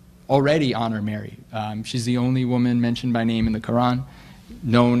 Muslims already honor Mary. She's the only woman mentioned by name in the Quran,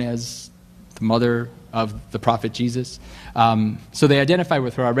 known as the mother of the Prophet Jesus. So they identify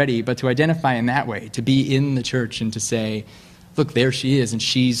with her already, but to identify in that way, to be in the church and to say, look, there she is, and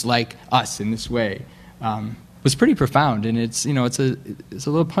she's like us in this way, was pretty profound. And it's a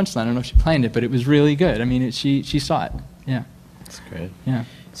little punchline. I don't know if she planned it, but it was really good. I mean, she saw it. Yeah. That's great. Yeah.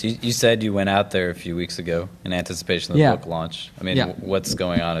 So you said you went out there a few weeks ago in anticipation of the book launch. I mean, what's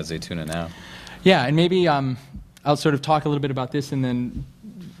going on at Zaytuna now? Yeah, and maybe I'll sort of talk a little bit about this and then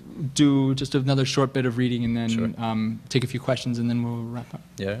do just another short bit of reading and then take a few questions and then we'll wrap up.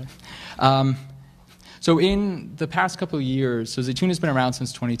 Yeah. So in the past couple of years, so Zaytuna's been around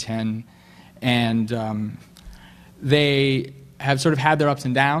since 2010, and they have sort of had their ups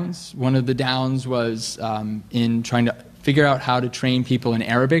and downs. One of the downs was in trying to figure out how to train people in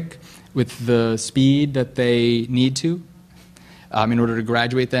Arabic with the speed that they need to in order to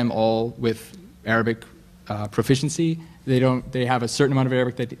graduate them all with Arabic proficiency. They have a certain amount of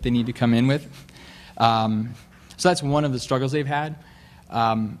Arabic that they need to come in with. So that's one of the struggles they've had.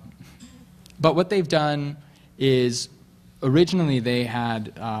 But what they've done is, originally they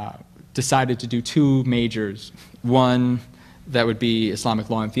had decided to do two majors. One that would be Islamic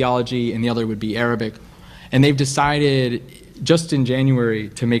law and theology, and the other would be Arabic. And they've decided just in January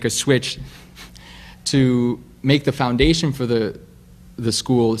to make a switch to make the foundation for the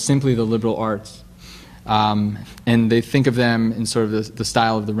school simply the liberal arts. And they think of them in sort of the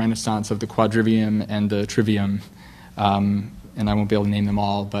style of the Renaissance, of the quadrivium and the trivium. And I won't be able to name them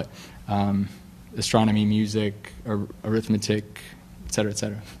all, but astronomy, music, arithmetic, et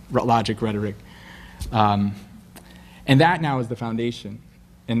cetera, logic, rhetoric. And that now is the foundation.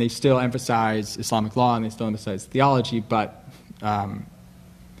 And they still emphasize Islamic law and they still emphasize theology, but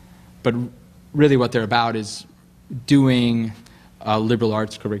really what they're about is doing a liberal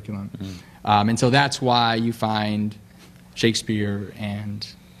arts curriculum. And so that's why you find Shakespeare and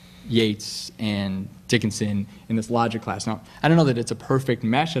Yeats and Dickinson in this logic class. Now, I don't know that it's a perfect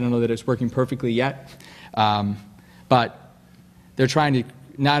mesh. I don't know that it's working perfectly yet. But they're trying to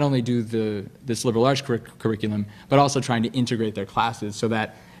not only do this liberal arts curriculum, but also trying to integrate their classes so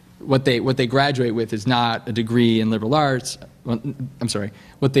that what they graduate with is not a degree in liberal arts. Well, I'm sorry.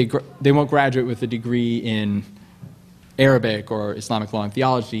 They won't graduate with a degree in Arabic or Islamic law and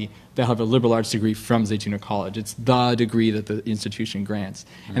theology. They'll have a liberal arts degree from Zaytuna College. It's the degree that the institution grants.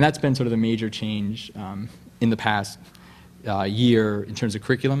 And that's been sort of the major change in the past year in terms of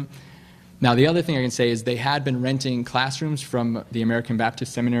curriculum. Now, the other thing I can say is they had been renting classrooms from the American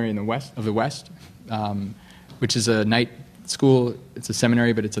Baptist Seminary in the West, which is a night school. It's a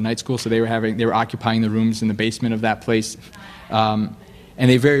seminary, but it's a night school. So they were occupying the rooms in the basement of that place. And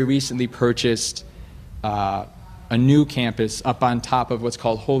they very recently purchased a new campus up on top of what's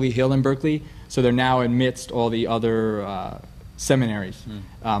called Holy Hill in Berkeley. So they're now amidst all the other seminaries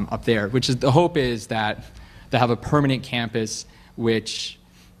up there, which is the hope is that they have a permanent campus which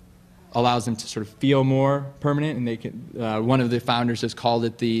allows them to sort of feel more permanent. And they can, one of the founders has called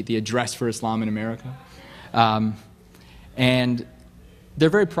it the address for Islam in America. And they're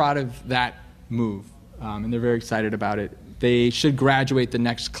very proud of that move, and they're very excited about it. They should graduate the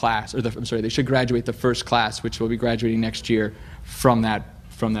next class, or they should graduate the first class, which will be graduating next year from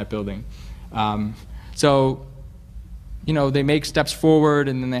that building. So, you know, they make steps forward,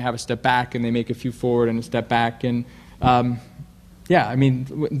 and then they have a step back, and they make a few forward and a step back, and yeah, I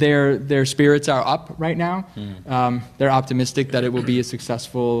mean, their spirits are up right now. They're optimistic that it will be a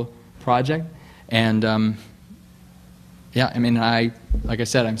successful project, and yeah, I mean, like I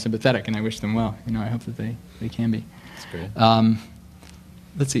said, I'm sympathetic, and I wish them well. You know, I hope that they can be. That's great.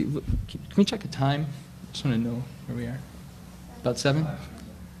 Let's see. Can we check the time? I just want to know where we are. About 7?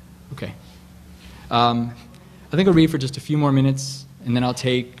 Okay. I think I'll read for just a few more minutes, and then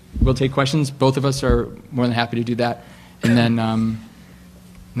we'll take questions. Both of us are more than happy to do that, and then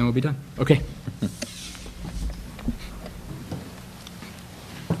we'll be done. Okay.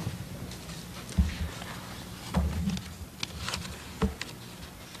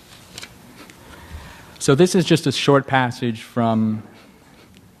 So this is just a short passage from,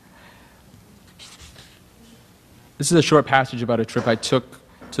 this is a short passage about a trip I took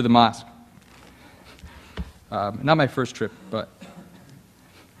to the mosque. Not my first trip, but,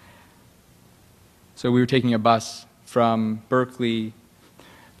 so we were taking a bus from Berkeley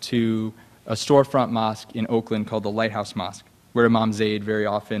to a storefront mosque in Oakland called the Lighthouse Mosque, where Imam Zaid very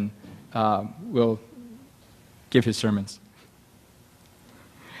often will give his sermons.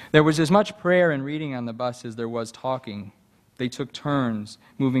 There was as much prayer and reading on the bus as there was talking. They took turns,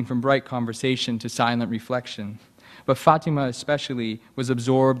 moving from bright conversation to silent reflection. But Fatima especially was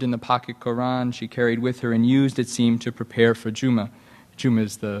absorbed in the pocket Quran she carried with her and used, it seemed, to prepare for Jummah. Jummah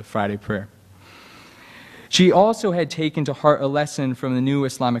is the Friday prayer. She also had taken to heart a lesson from the new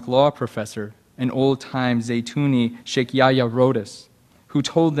Islamic law professor, an old-time Zaytuni, Sheikh Yahya Rodas, who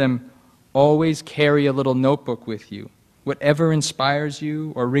told them, always carry a little notebook with you. Whatever inspires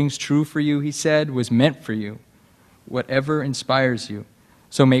you or rings true for you, he said, was meant for you. Whatever inspires you.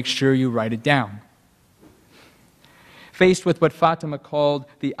 So make sure you write it down. Faced with what Fatima called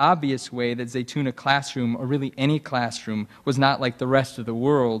the obvious way that Zaytuna classroom, or really any classroom, was not like the rest of the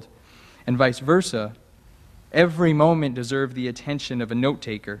world, and vice versa, every moment deserved the attention of a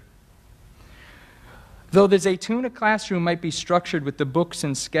note-taker. Though the Zaytuna classroom might be structured with the books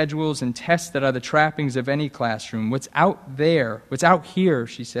and schedules and tests that are the trappings of any classroom, what's out there, what's out here,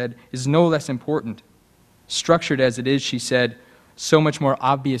 she said, is no less important. Structured as it is, she said, so much more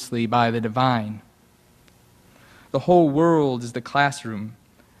obviously by the divine. The whole world is the classroom.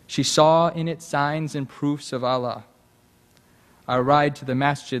 She saw in it signs and proofs of Allah. Our ride to the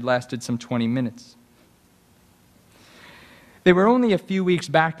masjid lasted some 20 minutes. They were only a few weeks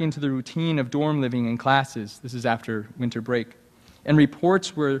back into the routine of dorm living and classes. This is after winter break. And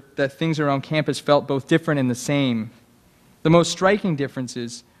reports were that things around campus felt both different and the same. The most striking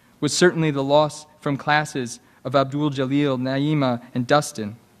differences was certainly the loss from classes of Abdul Jalil, Naima, and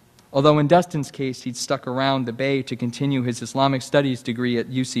Dustin, although in Dustin's case he'd stuck around the Bay to continue his Islamic studies degree at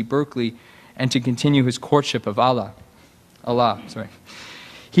UC Berkeley and to continue his courtship of Allah.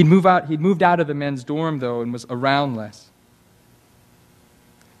 He'd moved out of the men's dorm, though, and was around less.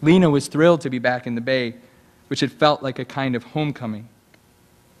 Lena was thrilled to be back in the Bay, which had felt like a kind of homecoming.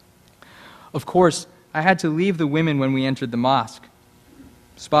 Of course, I had to leave the women when we entered the mosque.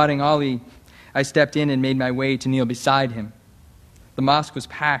 Spotting Ali, I stepped in and made my way to kneel beside him. The mosque was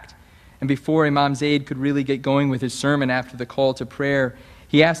packed, and before Imam Zaid could really get going with his sermon after the call to prayer,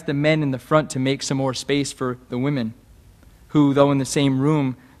 he asked the men in the front to make some more space for the women, who, though in the same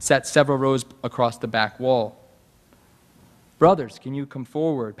room, sat several rows across the back wall. "Brothers, can you come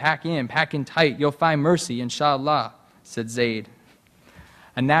forward? Pack in tight. You'll find mercy, inshallah," said Zaid.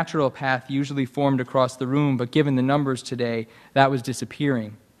 A natural path usually formed across the room, but given the numbers today, that was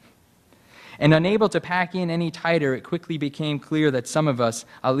disappearing. And unable to pack in any tighter, it quickly became clear that some of us,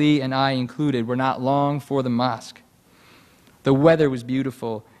 Ali and I included, were not long for the mosque. The weather was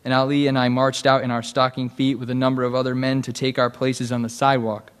beautiful, and Ali and I marched out in our stocking feet with a number of other men to take our places on the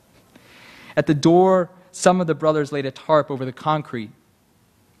sidewalk. At the door, some of the brothers laid a tarp over the concrete.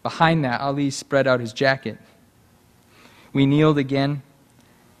 Behind that, Ali spread out his jacket. We kneeled again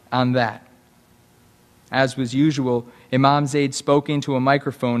on that. As was usual, Imam Zaid spoke into a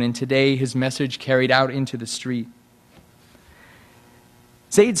microphone, and today his message carried out into the street.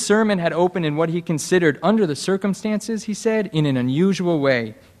 Zaid's sermon had opened in what he considered, under the circumstances, he said, in an unusual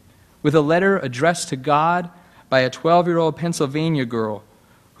way, with a letter addressed to God by a 12-year-old Pennsylvania girl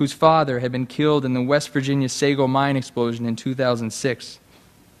whose father had been killed in the West Virginia Sago mine explosion in 2006.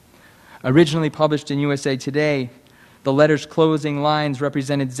 Originally published in USA Today, the letter's closing lines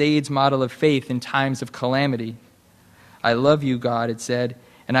represented Zaid's model of faith in times of calamity. "I love you, God," it said,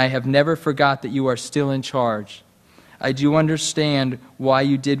 "and I have never forgot that you are still in charge. I do understand why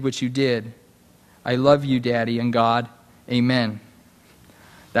you did what you did. I love you, Daddy, and God. Amen."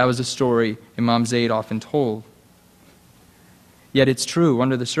 That was a story Imam Zaid often told. Yet it's true,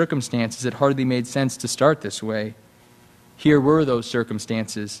 under the circumstances, it hardly made sense to start this way. Here were those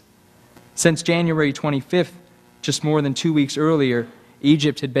circumstances. Since January 25th, just more than 2 weeks earlier,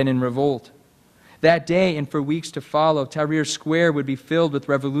 Egypt had been in revolt. That day, and for weeks to follow, Tahrir Square would be filled with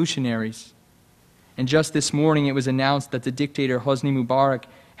revolutionaries. And just this morning it was announced that the dictator Hosni Mubarak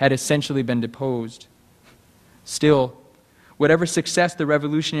had essentially been deposed. Still, whatever success the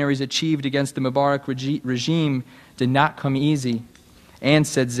revolutionaries achieved against the Mubarak regime did not come easy, and,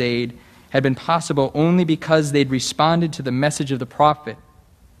 said Zaid, had been possible only because they'd responded to the message of the Prophet.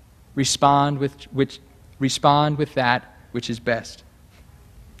 Respond with that which is best.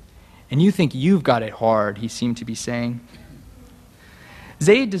 And you think you've got it hard, he seemed to be saying.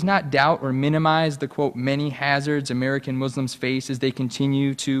 Zaid does not doubt or minimize the, quote, many hazards American Muslims face as they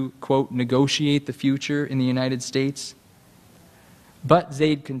continue to, quote, negotiate the future in the United States. But,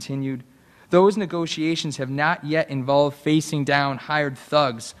 Zaid continued, those negotiations have not yet involved facing down hired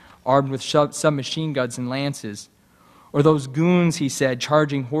thugs armed with submachine guns and lances, or those goons, he said,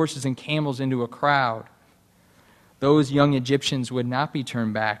 charging horses and camels into a crowd. Those young Egyptians would not be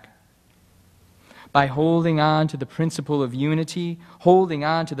turned back. By holding on to the principle of unity, holding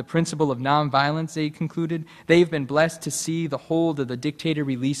on to the principle of nonviolence, they concluded, they've been blessed to see the hold of the dictator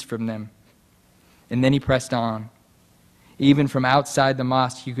released from them. And then he pressed on. Even from outside the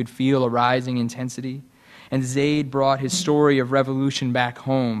mosque, you could feel a rising intensity. And Zaid brought his story of revolution back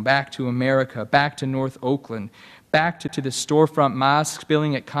home, back to America, back to North Oakland, back to the storefront mosque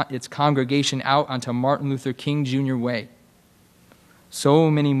spilling its congregation out onto Martin Luther King Jr. Way.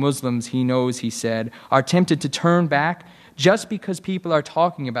 So many Muslims, he knows, he said, are tempted to turn back just because people are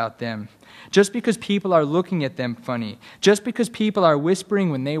talking about them, just because people are looking at them funny, just because people are whispering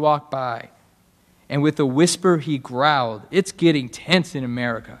when they walk by. And with a whisper, he growled, it's getting tense in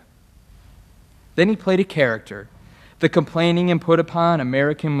America. Then he played a character, the complaining and put upon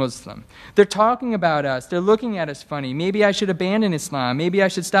American Muslim. They're talking about us. They're looking at us funny. Maybe I should abandon Islam. Maybe I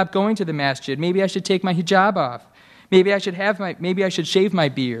should stop going to the masjid. Maybe I should take my hijab off. Maybe I should shave my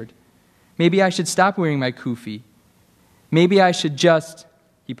beard. Maybe I should stop wearing my kufi. Maybe I should just,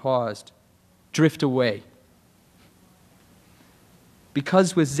 he paused, drift away.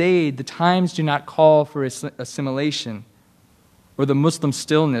 Because with Zaid, the times do not call for assimilation or the Muslim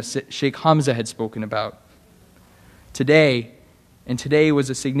stillness that Sheikh Hamza had spoken about. Today was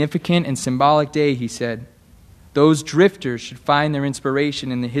a significant and symbolic day, he said. Those drifters should find their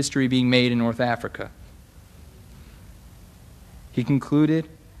inspiration in the history being made in North Africa. He concluded,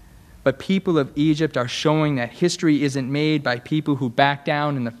 But people of Egypt are showing that history isn't made by people who back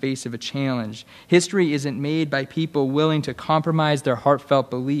down in the face of a challenge. History isn't made by people willing to compromise their heartfelt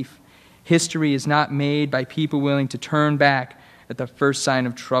belief. History is not made by people willing to turn back at the first sign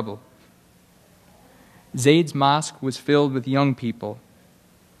of trouble. Zaid's mosque was filled with young people.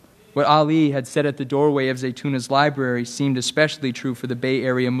 What Ali had said at the doorway of Zaytuna's library seemed especially true for the Bay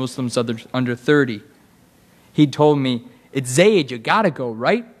Area Muslims under 30. He'd told me, "It's Zaid, you gotta go,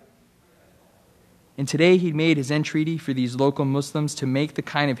 right?" And today he'd made his entreaty for these local Muslims to make the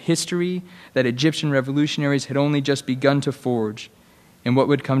kind of history that Egyptian revolutionaries had only just begun to forge in what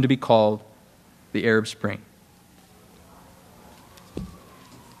would come to be called the Arab Spring.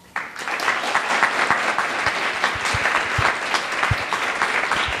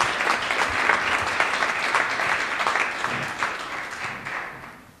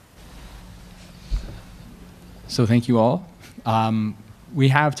 So thank you all. We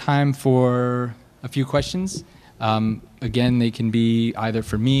have time for a few questions. Again, they can be either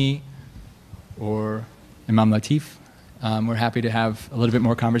for me or Imam Latif. We're happy to have a little bit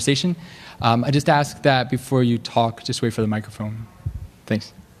more conversation. I just ask that before you talk, just wait for the microphone.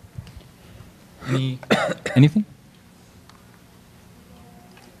 Thanks. Anything?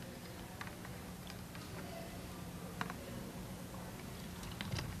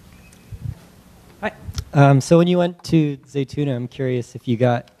 So when you went to Zaytuna, I'm curious if you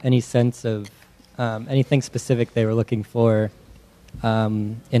got any sense of anything specific they were looking for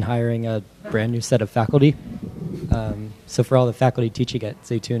in hiring a brand new set of faculty. So for all the faculty teaching at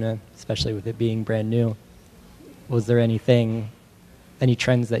Zaytuna, especially with it being brand new, was there any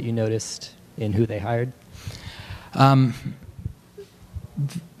trends that you noticed in who they hired?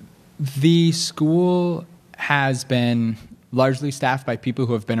 The school has been largely staffed by people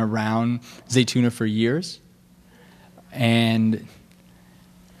who have been around Zaytuna for years. And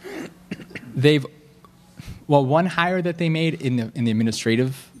one hire that they made in the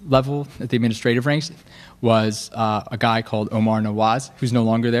administrative level, at the administrative ranks, was a guy called Omar Nawaz, who's no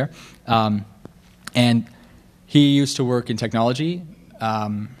longer there. And he used to work in technology,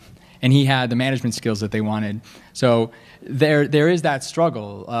 and he had the management skills that they wanted. So there is that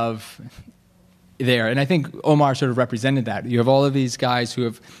struggle of there, and I think Omar sort of represented that. You have all of these guys who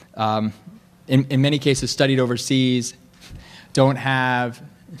have, in many cases, studied overseas, don't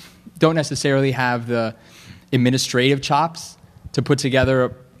necessarily have the administrative chops to put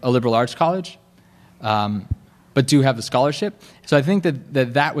together a liberal arts college, but do have the scholarship. So I think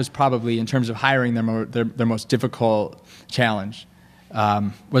that was probably, in terms of hiring, their most difficult challenge,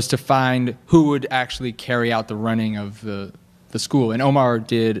 was to find who would actually carry out the running of the school. And Omar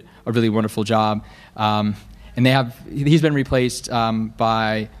did a really wonderful job. And he's been replaced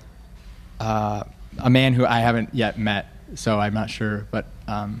by a man who I haven't yet met, so I'm not sure, but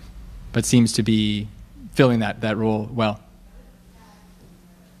seems to be filling that role well.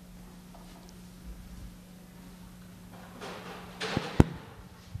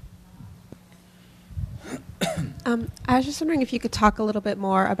 I was just wondering if you could talk a little bit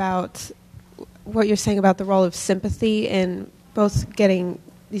more about what you're saying about the role of sympathy in both getting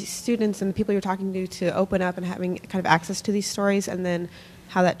these students and the people you're talking to open up and having kind of access to these stories, and then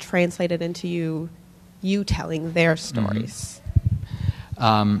how that translated into you telling their stories.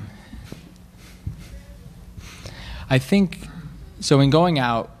 I think, so in going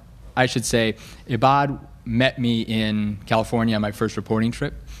out, I should say, Ibad met me in California on my first reporting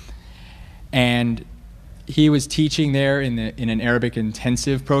trip, and he was teaching there in an Arabic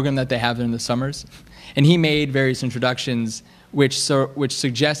intensive program that they have in the summers, and he made various introductions which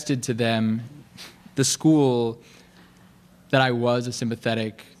suggested to them, the school, that I was a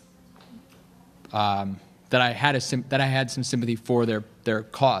sympathetic, that I had some sympathy for their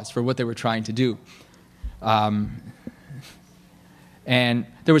cause, for what they were trying to do. And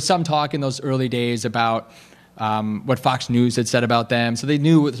there was some talk in those early days about what Fox News had said about them, so they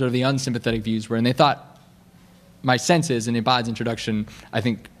knew what sort of the unsympathetic views were, and they thought, my sense is, and Ibad's introduction, I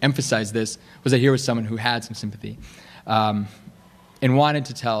think, emphasized this, was that here was someone who had some sympathy and wanted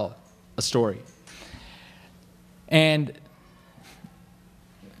to tell a story. And,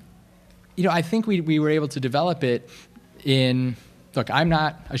 I think we were able to develop it in, look, I'm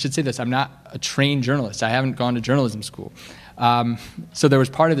not a trained journalist. I haven't gone to journalism school. So there was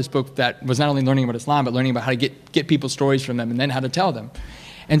part of this book that was not only learning about Islam, but learning about how to get people's stories from them and then how to tell them.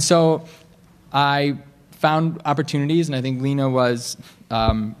 And so I found opportunities, and I think Lena was,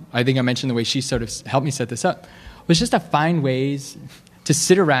 I think I mentioned the way she sort of helped me set this up, was just to find ways to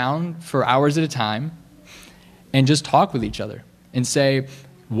sit around for hours at a time and just talk with each other and say,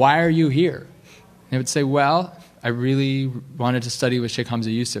 why are you here? And they would say, well, I really wanted to study with Sheikh Hamza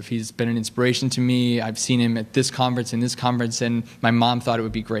Yusuf. He's been an inspiration to me. I've seen him at this conference and this conference, and my mom thought it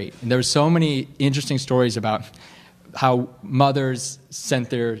would be great. And there were so many interesting stories about how mothers sent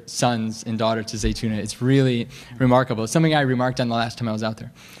their sons and daughters to Zaytuna. It's really remarkable. It's something I remarked on the last time I was out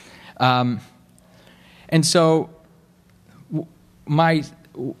there. And so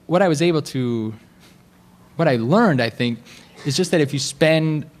what I learned, I think, is just that if you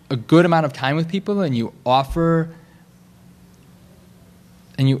spend a good amount of time with people and you offer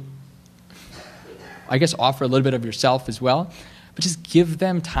a little bit of yourself as well, but just give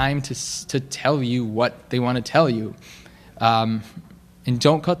them time to tell you what they want to tell you. And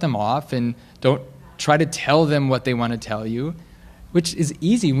don't cut them off, and don't try to tell them what they want to tell you, which is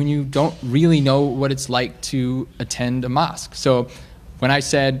easy when you don't really know what it's like to attend a mosque. So when I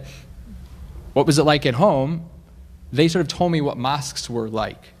said, what was it like at home, they sort of told me what mosques were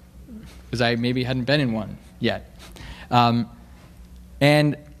like, because I maybe hadn't been in one yet. And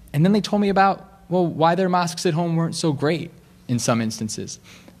then they told me about, well, why their mosques at home weren't so great in some instances,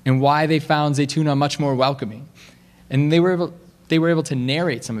 and why they found Zaytuna much more welcoming. And they were able to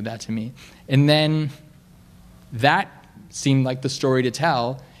narrate some of that to me. And then that seemed like the story to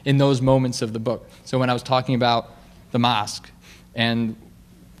tell in those moments of the book. So when I was talking about the mosque, and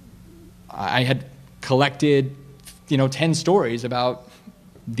I had collected 10 stories about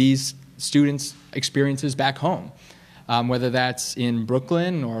these students' experiences back home, whether that's in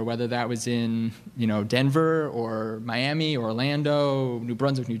Brooklyn or whether that was in Denver or Miami or Orlando, New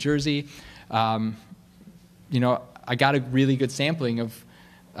Brunswick, New Jersey. I got a really good sampling of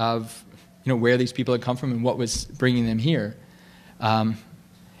where these people had come from and what was bringing them here. And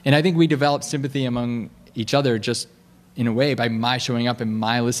I think we developed sympathy among each other just in a way by my showing up and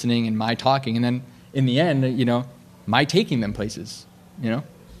my listening and my talking, and then in the end, my taking them places,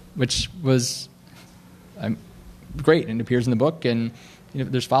 which was great, and it appears in the book, and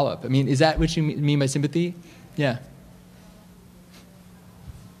there's follow-up. I mean, is that what you mean by sympathy? Yeah.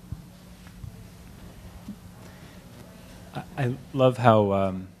 I love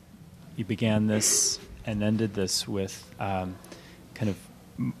how you began this and ended this with kind of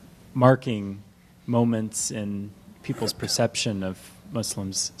marking moments in people's perception of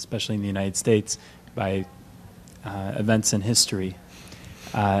Muslims, especially in the United States, by events in history.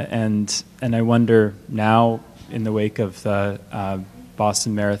 And I wonder now, in the wake of the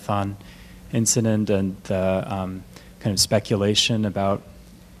Boston Marathon incident and the kind of speculation about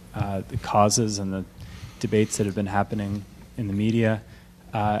the causes and the debates that have been happening in the media,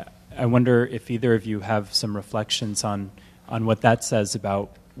 I wonder if either of you have some reflections on what that says about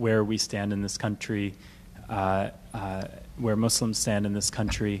where we stand in this country, where Muslims stand in this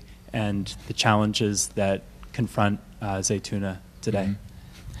country, and the challenges that confront Zaytuna today.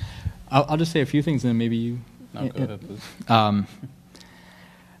 Mm-hmm. I'll just say a few things, and then maybe you... No, go ahead, please.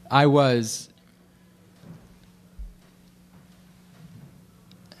 I was...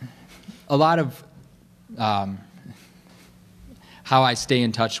 A lot of how I stay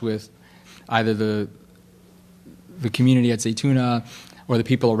in touch with either the community at Zaytuna or the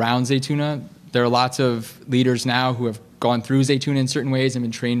people around Zaytuna. There are lots of leaders now who have gone through Zaytuna in certain ways and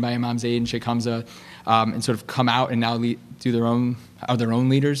been trained by Imam Zaid and Sheikh Hamza, and sort of come out and now do their own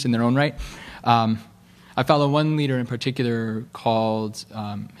leaders in their own right. I follow one leader in particular called,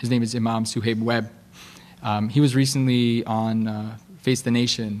 his name is Imam Suhaib Webb. He was recently on Face the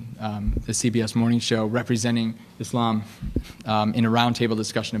Nation, the CBS morning show, representing Islam in a roundtable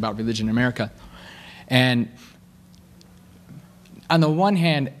discussion about religion in America. And on the one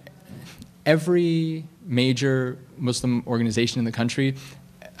hand, every major Muslim organization in the country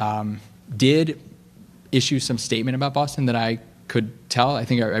did issue some statement about Boston that I could tell.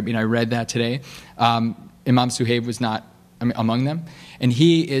 I read that today. Imam Suhaib was not among them, and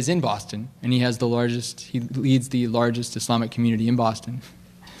he is in Boston, and he leads the largest Islamic community in Boston.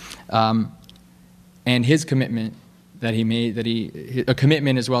 And his commitment that he made, a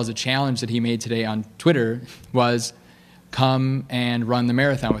commitment as well as a challenge that he made today on Twitter was, come and run the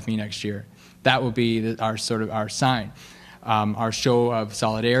marathon with me next year. That will be our sign, our show of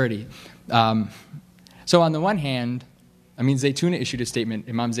solidarity. So on the one hand, Zaytuna issued a statement,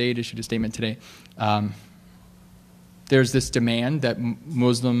 Imam Zaid issued a statement today. There's this demand that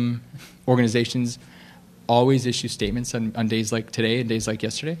Muslim organizations always issue statements on days like today and days like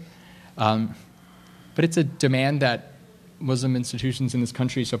yesterday. But it's a demand that Muslim institutions in this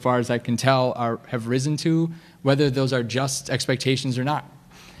country, so far as I can tell, have risen to, whether those are just expectations or not.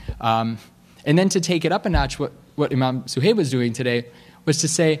 And then to take it up a notch, what Imam Suhaib was doing today was to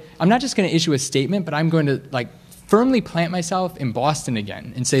say, I'm not just going to issue a statement, but I'm going to firmly plant myself in Boston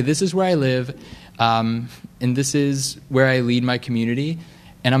again and say, this is where I live. and this is where I lead my community,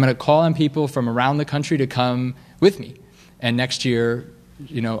 and I'm going to call on people from around the country to come with me, and next year,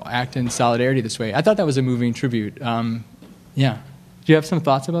 act in solidarity this way. I thought that was a moving tribute. Yeah. Do you have some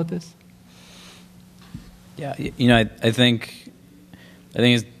thoughts about this? Yeah, I think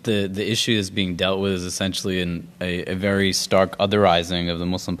the issue that's being dealt with is essentially a very stark otherizing of the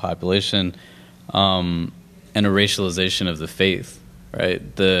Muslim population, and a racialization of the faith. Right,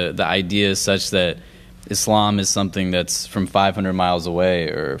 the idea is such that Islam is something that's from 500 miles away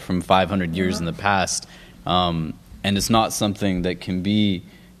or from 500 years in the past, and it's not something that can be,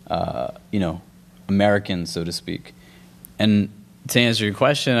 American, so to speak. And to answer your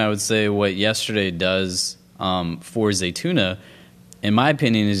question, I would say what yesterday does for Zaytuna, in my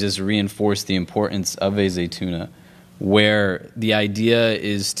opinion, is just reinforce the importance of a Zaytuna, where the idea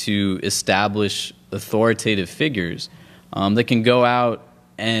is to establish authoritative figures that can go out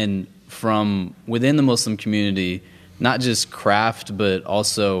and from within the Muslim community, not just craft, but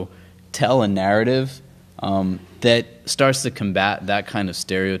also tell a narrative that starts to combat that kind of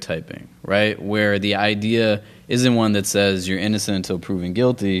stereotyping, right? Where the idea isn't one that says you're innocent until proven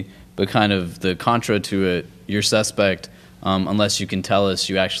guilty, but kind of the contra to it, you're suspect unless you can tell us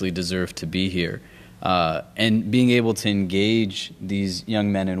you actually deserve to be here. And being able to engage these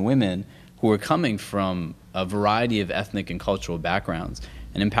young men and women who are coming from a variety of ethnic and cultural backgrounds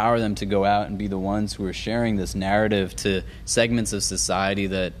and empower them to go out and be the ones who are sharing this narrative to segments of society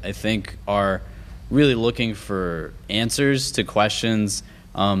that I think are really looking for answers to questions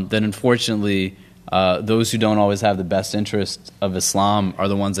that unfortunately those who don't always have the best interest of Islam are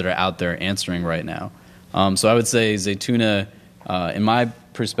the ones that are out there answering right now. So I would say Zaytuna, in my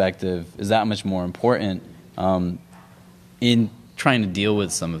perspective, is that much more important in trying to deal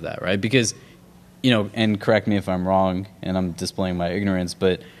with some of that, right? Because, and correct me if I'm wrong, and I'm displaying my ignorance,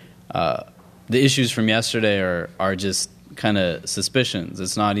 but the issues from yesterday are just kind of suspicions.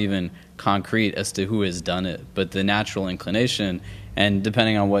 It's not even concrete as to who has done it, but the natural inclination. And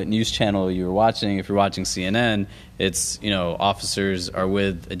depending on what news channel you're watching, if you're watching CNN, it's, officers are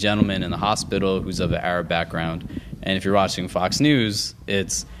with a gentleman in the hospital who's of an Arab background. And if you're watching Fox News,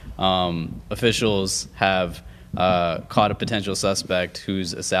 it's officials have caught a potential suspect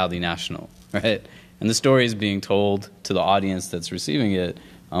who's a Saudi national, right? And the story is being told to the audience that's receiving it,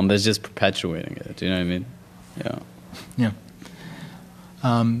 but it's just perpetuating it. Do you know what I mean? Yeah. Yeah.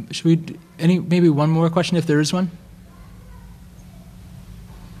 Should we maybe one more question if there is one?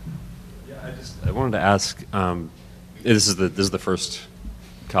 I wanted to ask. This is the first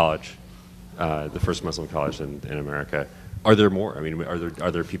college, the first Muslim college in America. Are there more? I mean,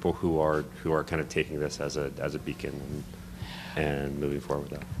 are there people who are kind of taking this as a beacon and moving forward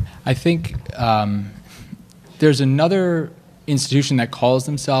with that? I think there's another institution that calls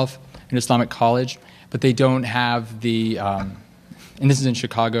themselves an Islamic college, but they don't have the. And this is in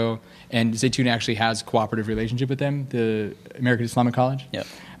Chicago, and Zaytuna actually has a cooperative relationship with them, the American Islamic College. Yep.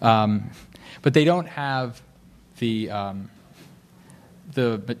 But they don't have the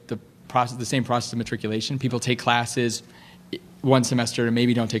process, the same process of matriculation. People take classes one semester and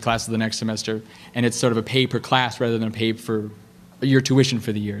maybe don't take classes the next semester, and it's sort of a pay per class rather than a pay for your tuition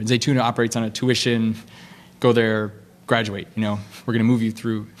for the year. And Zaytuna operates on a tuition, go there, graduate. We're going to move you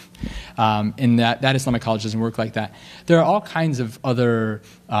through. And that Islamic college doesn't work like that. There are all kinds of other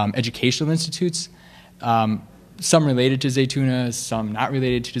educational institutes. Some related to Zaytuna, some not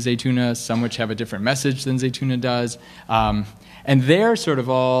related to Zaytuna, some which have a different message than Zaytuna does. And they're sort of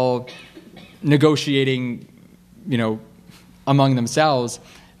all negotiating, among themselves.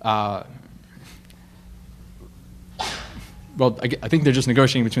 Well, I think they're just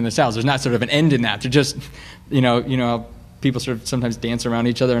negotiating between themselves. There's not sort of an end in that. They're just, people sort of sometimes dance around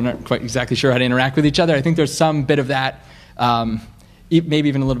each other and aren't quite exactly sure how to interact with each other. I think there's some bit of that, maybe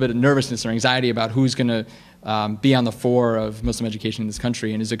even a little bit of nervousness or anxiety about who's going to be on the fore of Muslim education in this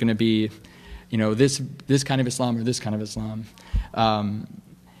country, and is it going to be, this kind of Islam or this kind of Islam?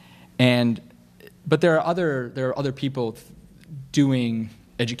 But there are other people doing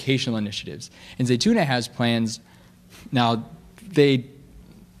educational initiatives, and Zaytuna has plans. Now, they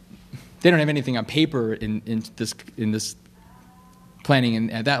don't have anything on paper in this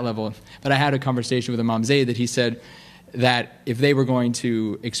planning at that level, but I had a conversation with Imam Zaid that he said that if they were going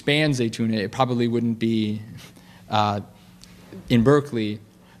to expand Zaytuna, it probably wouldn't be in Berkeley.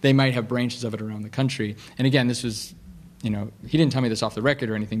 They might have branches of it around the country. And again, this was, he didn't tell me this off the record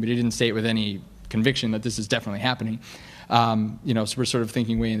or anything, but he didn't say it with any conviction that this is definitely happening. So we're sort of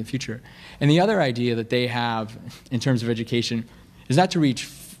thinking way in the future. And the other idea that they have in terms of education is not to reach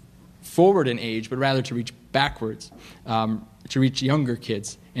forward in age, but rather to reach backwards, to reach younger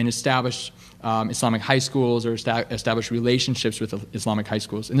kids and establish Islamic high schools or establish relationships with Islamic high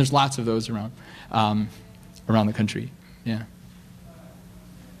schools. And there's lots of those around the country. Yeah.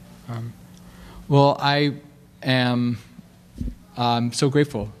 Well, I am so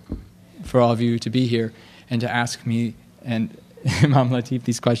grateful for all of you to be here and to ask me and Imam Latif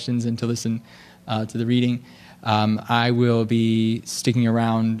these questions and to listen to the reading. I will be sticking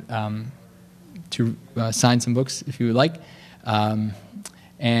around to sign some books if you would like.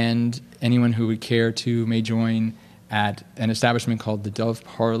 And anyone who would care to may join at an establishment called the Dove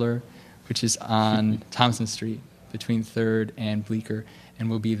Parlor, which is on Thompson Street between 3rd and Bleecker, and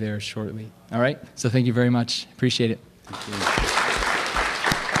we'll be there shortly. All right? So thank you very much. Appreciate it. Thank you.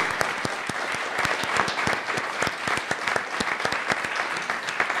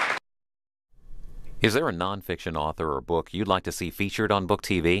 Is there a nonfiction author or book you'd like to see featured on Book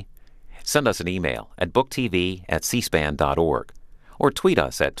TV? Send us an email at booktv@cspan.org or tweet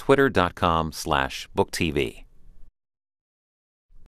us at twitter.com/booktv.